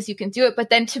as long as you can do it. But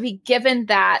then to be given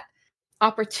that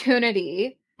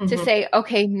opportunity to say,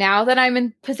 okay, now that I'm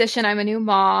in position, I'm a new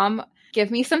mom,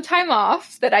 give me some time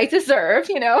off that I deserve,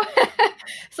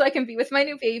 so I can be with my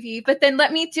new baby, but then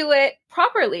let me do it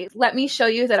properly. Let me show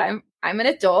you that I'm an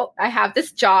adult. I have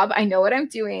this job. I know what I'm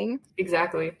doing.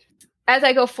 Exactly. As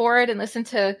I go forward and listen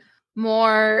to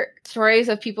more stories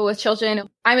of people with children,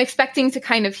 I'm expecting to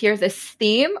kind of hear this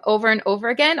theme over and over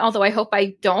again, although I hope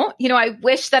I don't. I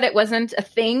wish that it wasn't a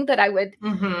thing that I would,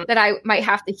 that I might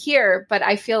have to hear, but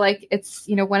I feel like it's,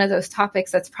 one of those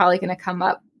topics that's probably going to come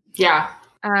up. Yeah.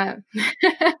 But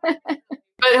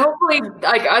hopefully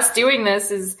us doing this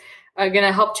is going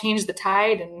to help change the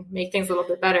tide and make things a little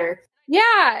bit better. Yeah.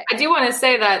 I do want to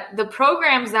say that the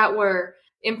programs that were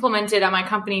implemented at my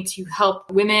company to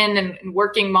help women and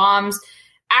working moms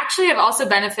actually have also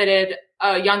benefited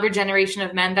a younger generation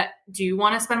of men that do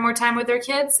want to spend more time with their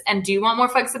kids and do want more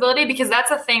flexibility, because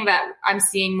that's a thing that I'm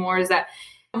seeing more, is that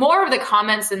more of the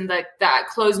comments and that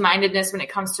closed-mindedness when it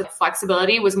comes to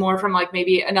flexibility was more from like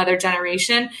maybe another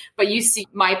generation. But you see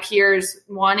my peers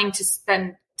wanting to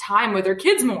spend time with their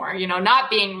kids more, not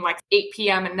being like 8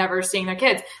 p.m. and never seeing their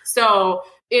kids. So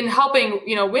in helping,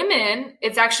 women,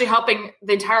 it's actually helping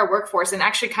the entire workforce and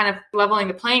actually kind of leveling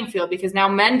the playing field, because now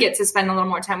men get to spend a little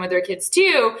more time with their kids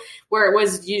too, where it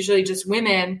was usually just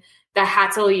women that had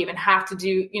to leave and have to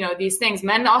do, these things.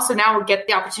 Men also now get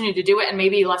the opportunity to do it, and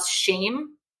maybe less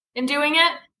shame in doing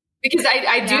it. Because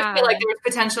I do feel like there was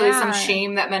potentially some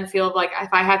shame that men feel like,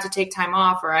 if I had to take time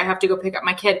off or I have to go pick up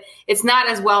my kid, it's not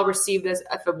as well received as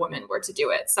if a woman were to do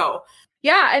it. So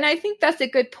yeah. And I think that's a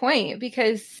good point,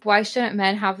 because why shouldn't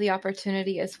men have the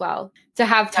opportunity as well to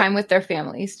have time with their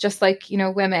families, just like,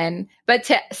 women, but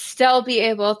to still be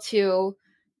able to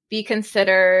be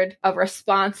considered a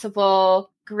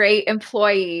responsible, great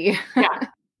employee. Yeah.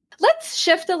 Let's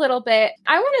shift a little bit.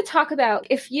 I want to talk about,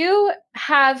 if you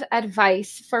have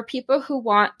advice for people who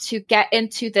want to get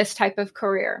into this type of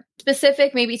career,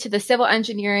 specific maybe to the civil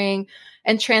engineering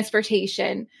and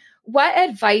transportation, what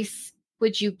advice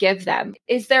would you give them?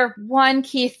 Is there one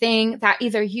key thing that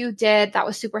either you did that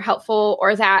was super helpful,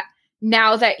 or that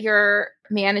now that you're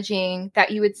managing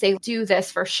that you would say, do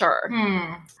this for sure?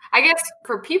 I guess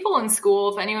for people in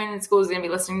school, if anyone in school is going to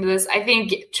be listening to this, I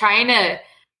think trying to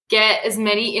get as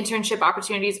many internship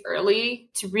opportunities early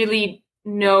to really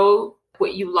know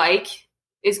what you like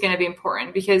is going to be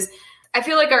important, because I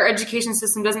feel like our education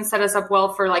system doesn't set us up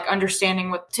well for like understanding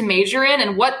what to major in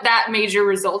and what that major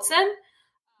results in.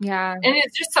 Yeah. And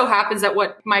it just so happens that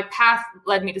what my path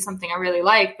led me to something I really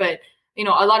like, but a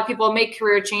lot of people make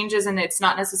career changes and it's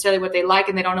not necessarily what they like,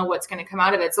 and they don't know what's going to come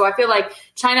out of it. So I feel like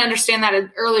trying to understand that at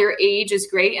an earlier age is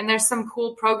great. And there's some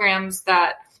cool programs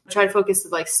that try to focus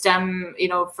like STEM,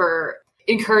 for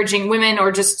encouraging women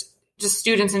or just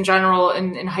students in general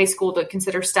in high school to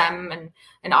consider STEM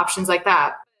and options like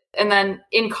that. And then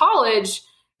in college,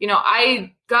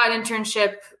 I got an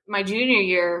internship my junior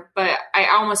year, but I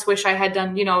almost wish I had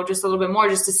done, just a little bit more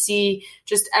just to see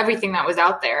just everything that was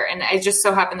out there. And it just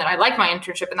so happened that I liked my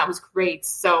internship, and that was great.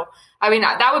 So, I mean,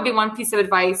 that would be one piece of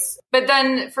advice. But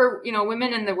then for,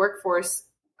 women in the workforce,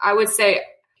 I would say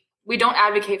we don't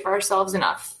advocate for ourselves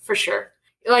enough, for sure.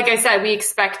 Like I said, we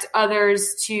expect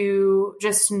others to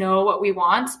just know what we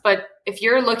want. But if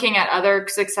you're looking at other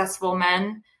successful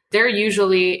men, they're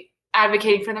usually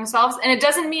advocating for themselves. And it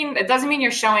doesn't mean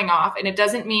you're showing off, and it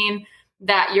doesn't mean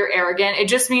that you're arrogant. It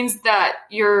just means that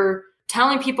you're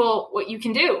telling people what you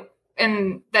can do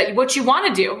and that what you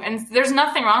want to do. And there's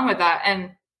nothing wrong with that.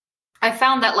 And I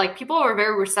found that like people are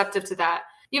very receptive to that.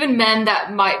 Even men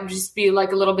that might just be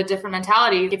like a little bit different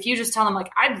mentality. If you just tell them like,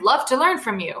 I'd love to learn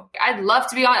from you. I'd love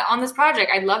to be on this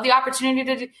project. I'd love the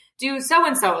opportunity to do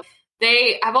so-and-so.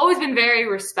 They have always been very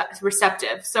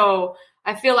receptive. So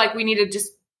I feel like we need to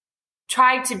just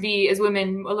try to be, as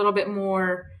women, a little bit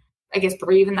more, I guess,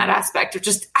 brave in that aspect of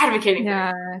just advocating.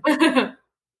 Yeah.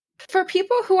 For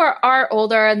people who are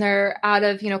older and they're out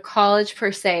of, college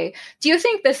per se, do you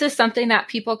think this is something that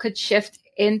people could shift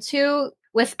into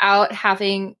without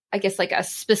having, I guess, like a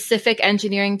specific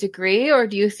engineering degree? Or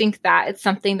do you think that it's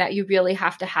something that you really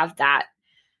have to have that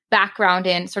background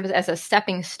in sort of as a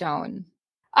stepping stone?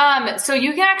 So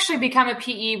you can actually become a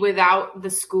PE without the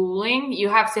schooling. You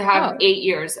have to have 8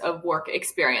 years of work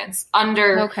experience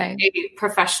under a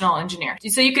professional engineer.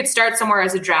 So you could start somewhere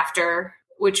as a drafter,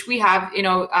 which we have,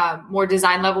 more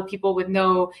design level people with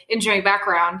no engineering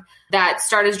background that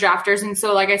start as drafters. And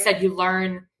so, like I said, you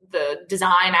learn the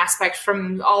design aspect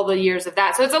from all the years of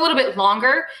that. So it's a little bit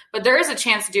longer, but there is a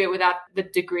chance to do it without the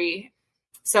degree.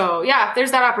 So yeah,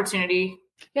 there's that opportunity.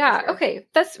 Yeah. Sure. Okay.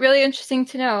 That's really interesting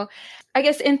to know. I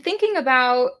guess in thinking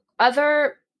about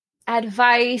other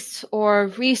advice or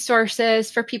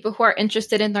resources for people who are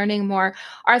interested in learning more,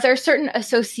 are there certain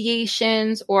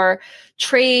associations or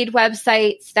trade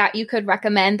websites that you could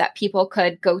recommend that people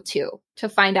could go to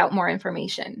find out more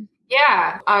information?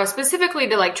 Yeah, specifically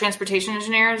to like transportation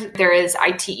engineers, there is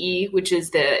ITE, which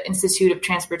is the Institute of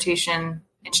Transportation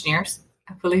Engineers,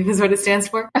 I believe is what it stands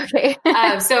for. Okay.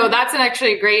 So that's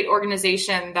actually a great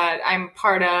organization that I'm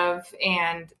part of.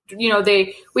 And,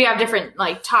 we have different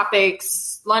like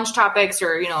topics, lunch topics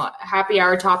or, happy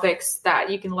hour topics that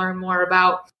you can learn more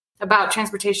about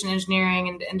transportation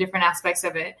engineering and different aspects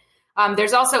of it.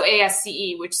 There's also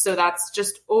ASCE, that's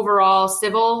just overall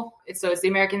civil. So it's the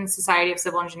American Society of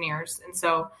Civil Engineers. And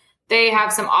so They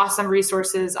have some awesome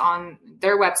resources on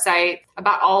their website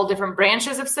about all different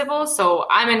branches of civil. So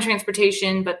I'm in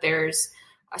transportation, but there's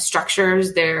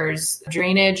structures, there's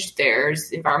drainage,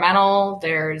 there's environmental,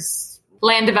 there's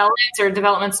land development or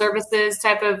development services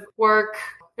type of work.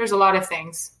 There's a lot of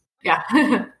things. Yeah.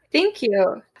 Thank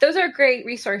you. Those are great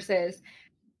resources.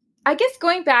 I guess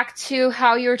going back to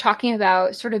how you were talking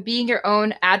about sort of being your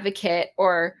own advocate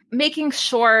or making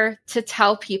sure to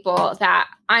tell people that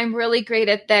I'm really great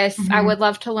at this. Mm-hmm. I would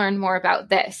love to learn more about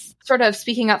this. Sort of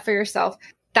speaking up for yourself.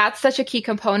 That's such a key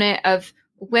component of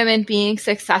women being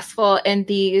successful in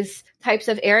these types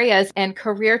of areas and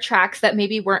career tracks that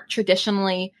maybe weren't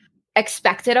traditionally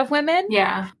expected of women.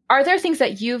 Yeah. Are there things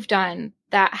that you've done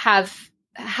that have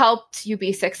helped you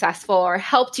be successful or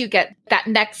helped you get that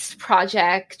next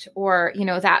project or,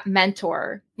 that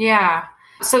mentor? Yeah.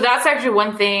 So that's actually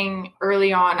one thing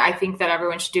early on I think that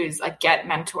everyone should do is like get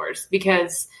mentors,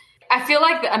 because I feel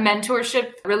like a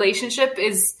mentorship relationship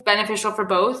is beneficial for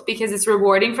both because it's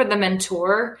rewarding for the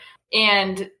mentor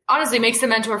and honestly makes the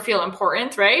mentor feel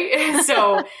important, right?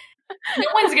 So no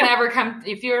one's going to ever come,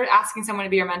 if you're asking someone to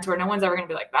be your mentor, no one's ever going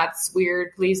to be like, that's weird,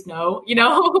 please no. Most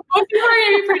people are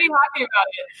going to be pretty happy about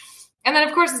it. And then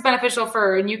of course it's beneficial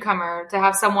for a newcomer to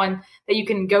have someone that you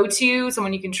can go to,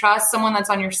 someone you can trust, someone that's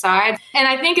on your side. And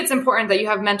I think it's important that you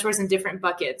have mentors in different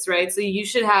buckets, right? So you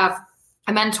should have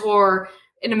a mentor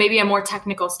in maybe a more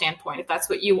technical standpoint, if that's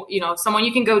what someone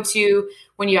you can go to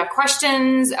when you have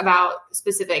questions about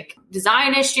specific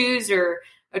design issues or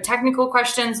technical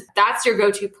questions. That's your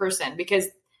go-to person because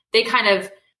they kind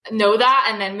of know that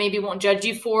and then maybe won't judge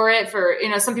you for it. For,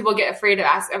 some people get afraid of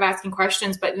asking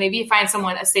questions, but maybe you find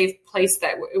someone, a safe place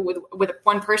that with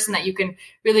one person that you can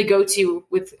really go to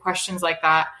with questions like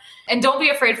that. And don't be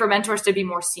afraid for mentors to be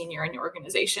more senior in your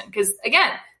organization. Because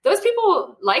again, those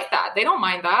people like that. They don't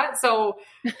mind that. So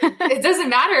it doesn't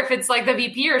matter if it's like the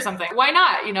VP or something. Why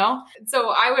not, So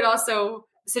I would also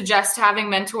suggest having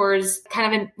mentors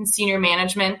kind of in senior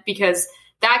management because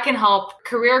that can help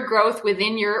career growth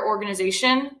within your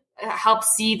organization, help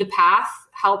see the path,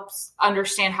 helps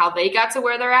understand how they got to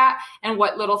where they're at and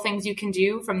what little things you can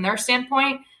do from their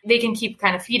standpoint. They can keep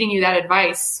kind of feeding you that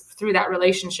advice through that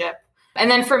relationship. And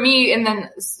then for me, and then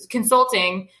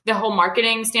consulting, the whole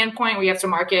marketing standpoint, we have to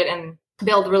market and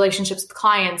build relationships with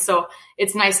clients. So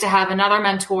it's nice to have another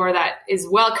mentor that is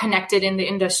well connected in the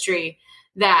industry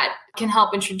that can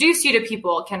help introduce you to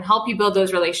people, can help you build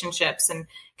those relationships and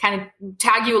kind of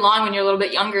tag you along when you're a little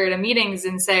bit younger at meetings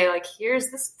and say like,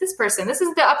 here's this person, this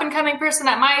is the up and coming person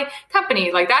at my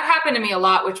company. Like that happened to me a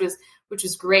lot, which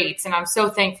was great. And I'm so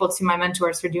thankful to my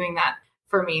mentors for doing that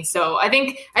for me. So I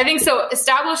think so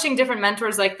establishing different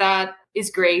mentors like that is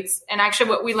great. And actually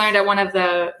what we learned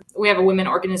at we have a women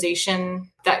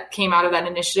organization that came out of that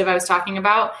initiative I was talking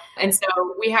about. And so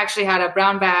we actually had a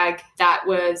brown bag that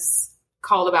was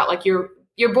called about like your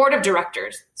board of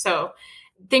directors. So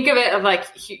think of it of like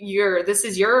this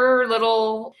is your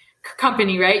little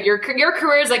company, right? Your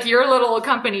career is like your little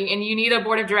company and you need a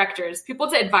board of directors, people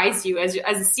to advise you as a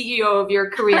CEO of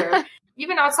your career,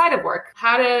 even outside of work,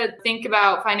 how to think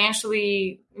about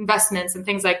financially investments and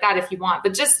things like that if you want,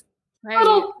 but just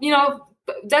little,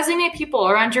 designate people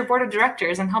around your board of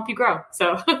directors and help you grow.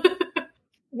 So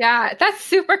yeah, that's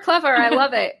super clever. I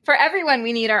love it. For everyone,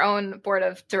 we need our own board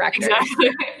of directors.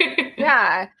 Exactly.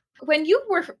 Yeah. When you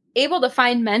were able to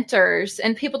find mentors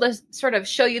and people to sort of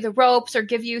show you the ropes or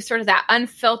give you sort of that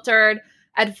unfiltered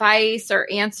advice or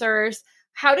answers,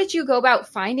 how did you go about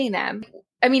finding them?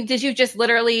 I mean, did you just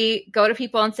literally go to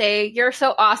people and say, "You're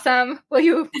so awesome. Will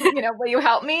you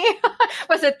help me?"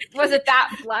 Was it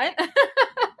that blunt?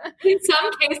 In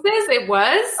some cases it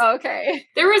was. Okay.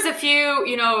 There was a few,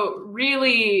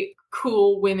 really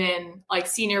cool women, like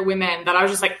senior women that I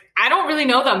was just like, I don't really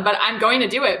know them, but I'm going to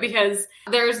do it because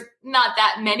there's not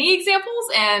that many examples.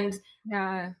 And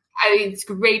yeah, it's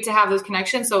great to have those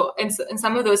connections. So in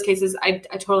some of those cases, I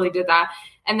totally did that.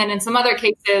 And then in some other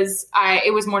cases,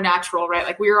 it was more natural, right?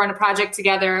 Like we were on a project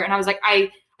together and I was like,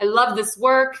 I love this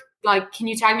work. Like, can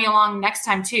you tag me along next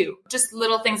time too? Just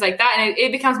little things like that. And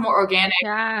it becomes more organic.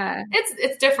 Yeah.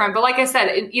 It's different. But like I said,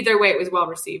 either way, it was well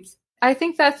received. I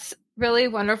think that's really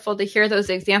wonderful to hear those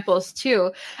examples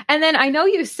too. And then I know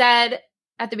you said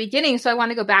at the beginning, so I want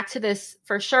to go back to this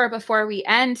for sure before we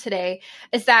end today,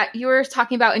 is that you were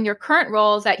talking about in your current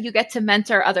roles that you get to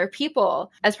mentor other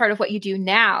people as part of what you do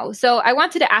now. So I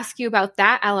wanted to ask you about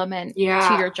that element to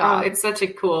your job. Oh, it's such a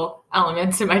cool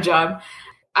element to my job.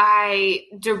 I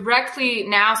directly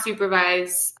now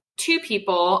supervise 2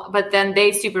 people, but then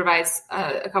they supervise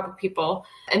a couple people.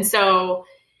 And so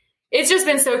it's just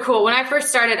been so cool. When I first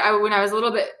started, when I was a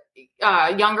little bit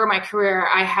younger in my career,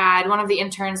 I had one of the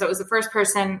interns that was the first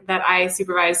person that I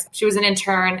supervised. She was an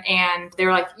intern, and they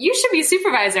were like, you should be a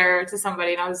supervisor to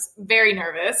somebody. And I was very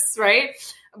nervous, right?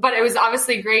 But it was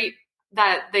obviously great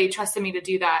that they trusted me to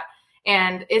do that.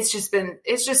 And it's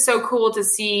just so cool to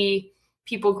see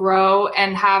people grow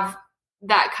and have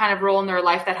that kind of role in their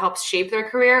life that helps shape their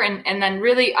career, and then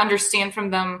really understand from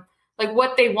them like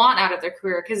what they want out of their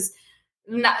career. Because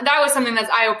that was something that's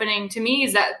eye-opening to me,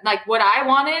 is that like what I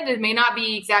wanted, it may not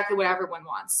be exactly what everyone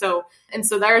wants. So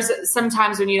there's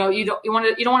sometimes when you don't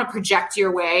want to project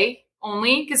your way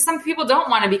only, because some people don't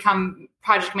want to become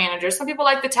project managers. Some people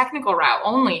like the technical route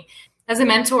only. As a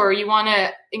mentor, you want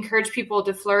to encourage people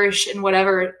to flourish in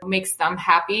whatever makes them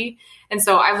happy. And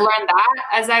so I've learned that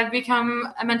as I've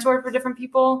become a mentor for different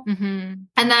people. Mm-hmm.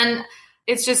 And then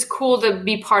it's just cool to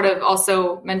be part of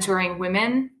also mentoring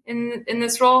women in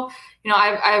this role.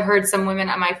 I've heard some women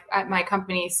at my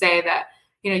company say that,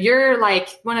 you're like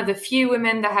one of the few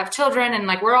women that have children, and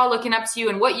like, we're all looking up to you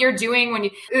and what you're doing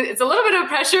it's a little bit of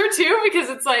pressure too, because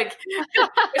it's like,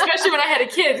 especially when I had a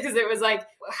kid, because it was like,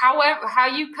 how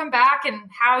you come back and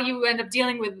how you end up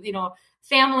dealing with,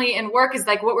 family and work is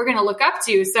like what we're going to look up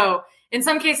to. So in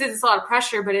some cases it's a lot of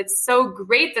pressure, but it's so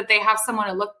great that they have someone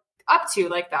to look up to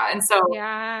like that. And so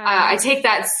I take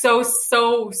that so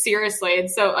seriously. And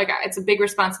so like, it's a big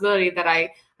responsibility that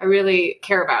I really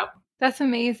care about. That's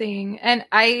amazing. And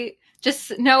I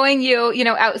just knowing you,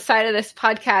 outside of this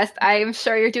podcast, I am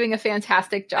sure you're doing a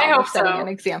fantastic job of setting an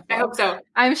example. I hope so.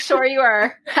 I'm sure you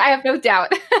are. I have no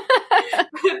doubt.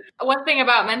 One thing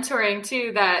about mentoring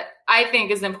too that I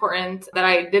think is important that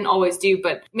I didn't always do,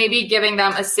 but maybe giving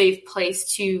them a safe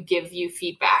place to give you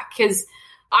feedback. Because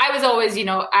I was always,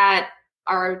 at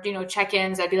our,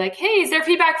 check-ins, I'd be like, hey, is there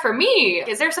feedback for me?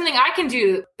 Is there something I can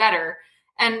do better?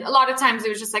 And a lot of times it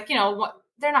was just like,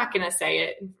 they're not going to say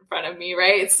it in front of me,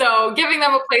 right? So giving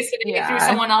them a place to do it through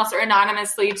someone else or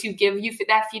anonymously to give you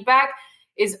that feedback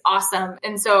is awesome.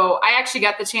 And so I actually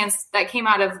got the chance that came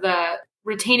out of the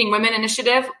Retaining Women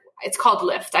Initiative. It's called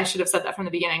LIFT. I should have said that from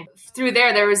the beginning. Through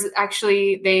there was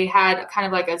actually, they had kind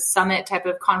of like a summit type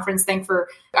of conference thing for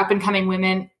up and coming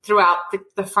women throughout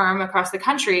the firm across the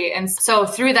country. And so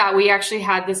through that, we actually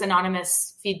had this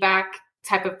anonymous feedback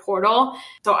type of portal.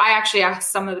 So I actually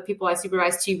asked some of the people I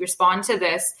supervised to respond to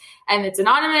this, and it's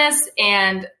anonymous,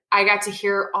 and I got to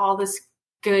hear all this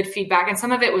good feedback. And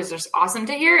some of it was just awesome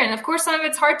to hear. And of course, some of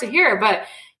it's hard to hear, but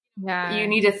you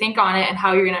need to think on it and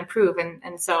how you're going to improve.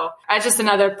 And so that's just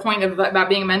another point about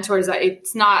being a mentor, is that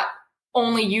it's not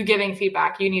only you giving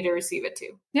feedback, you need to receive it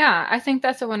too. Yeah, I think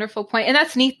that's a wonderful point. And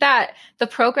that's neat that the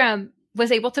program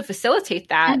was able to facilitate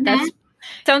that. Mm-hmm.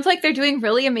 Sounds like they're doing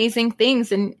really amazing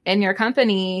things in your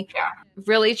company. Yeah.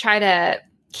 Really try to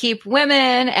keep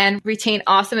women and retain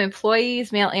awesome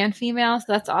employees, male and female. So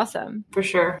that's awesome. For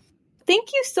sure.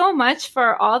 Thank you so much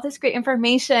for all this great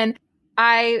information.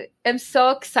 I am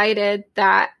so excited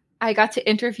that I got to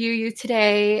interview you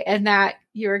today and that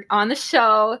you're on the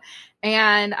show.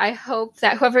 And I hope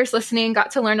that whoever's listening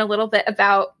got to learn a little bit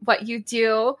about what you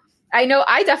do. I know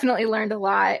I definitely learned a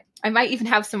lot. I might even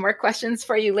have some more questions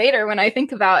for you later when I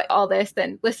think about all this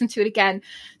and listen to it again.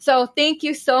 So thank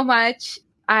you so much.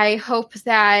 I hope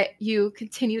that you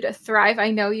continue to thrive.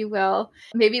 I know you will.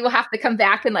 Maybe we'll have to come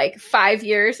back in like 5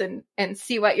 years and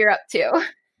see what you're up to.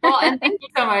 Well, and thank you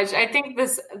so much. I think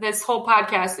this whole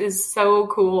podcast is so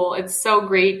cool. It's so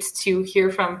great to hear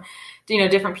from,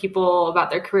 different people about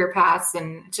their career paths,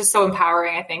 and just so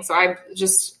empowering, I think. So I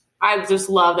just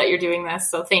love that you're doing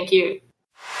this. So thank you.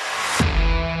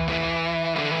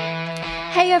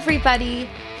 Hey, everybody.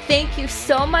 Thank you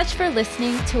so much for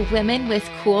listening to Women with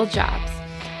Cool Jobs.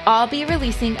 I'll be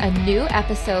releasing a new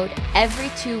episode every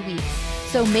 2 weeks,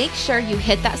 so make sure you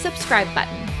hit that subscribe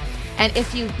button. And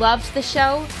if you loved the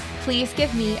show, please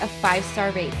give me a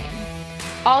 5-star rating.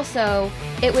 Also,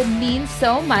 it would mean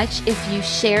so much if you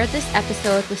shared this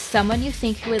episode with someone you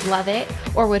think who would love it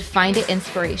or would find it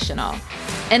inspirational.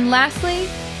 And lastly,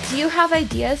 do you have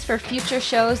ideas for future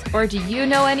shows, or do you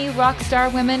know any rock star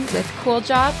women with cool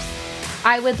jobs?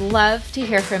 I would love to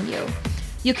hear from you.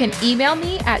 You can email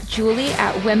me at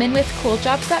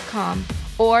julie@womenwithcooljobs.com,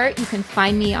 or you can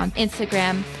find me on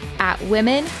Instagram at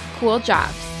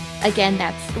womenCoolJobs. Again,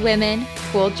 that's Women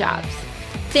Cool Jobs.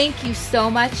 Thank you so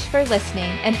much for listening,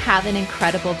 and have an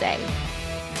incredible day.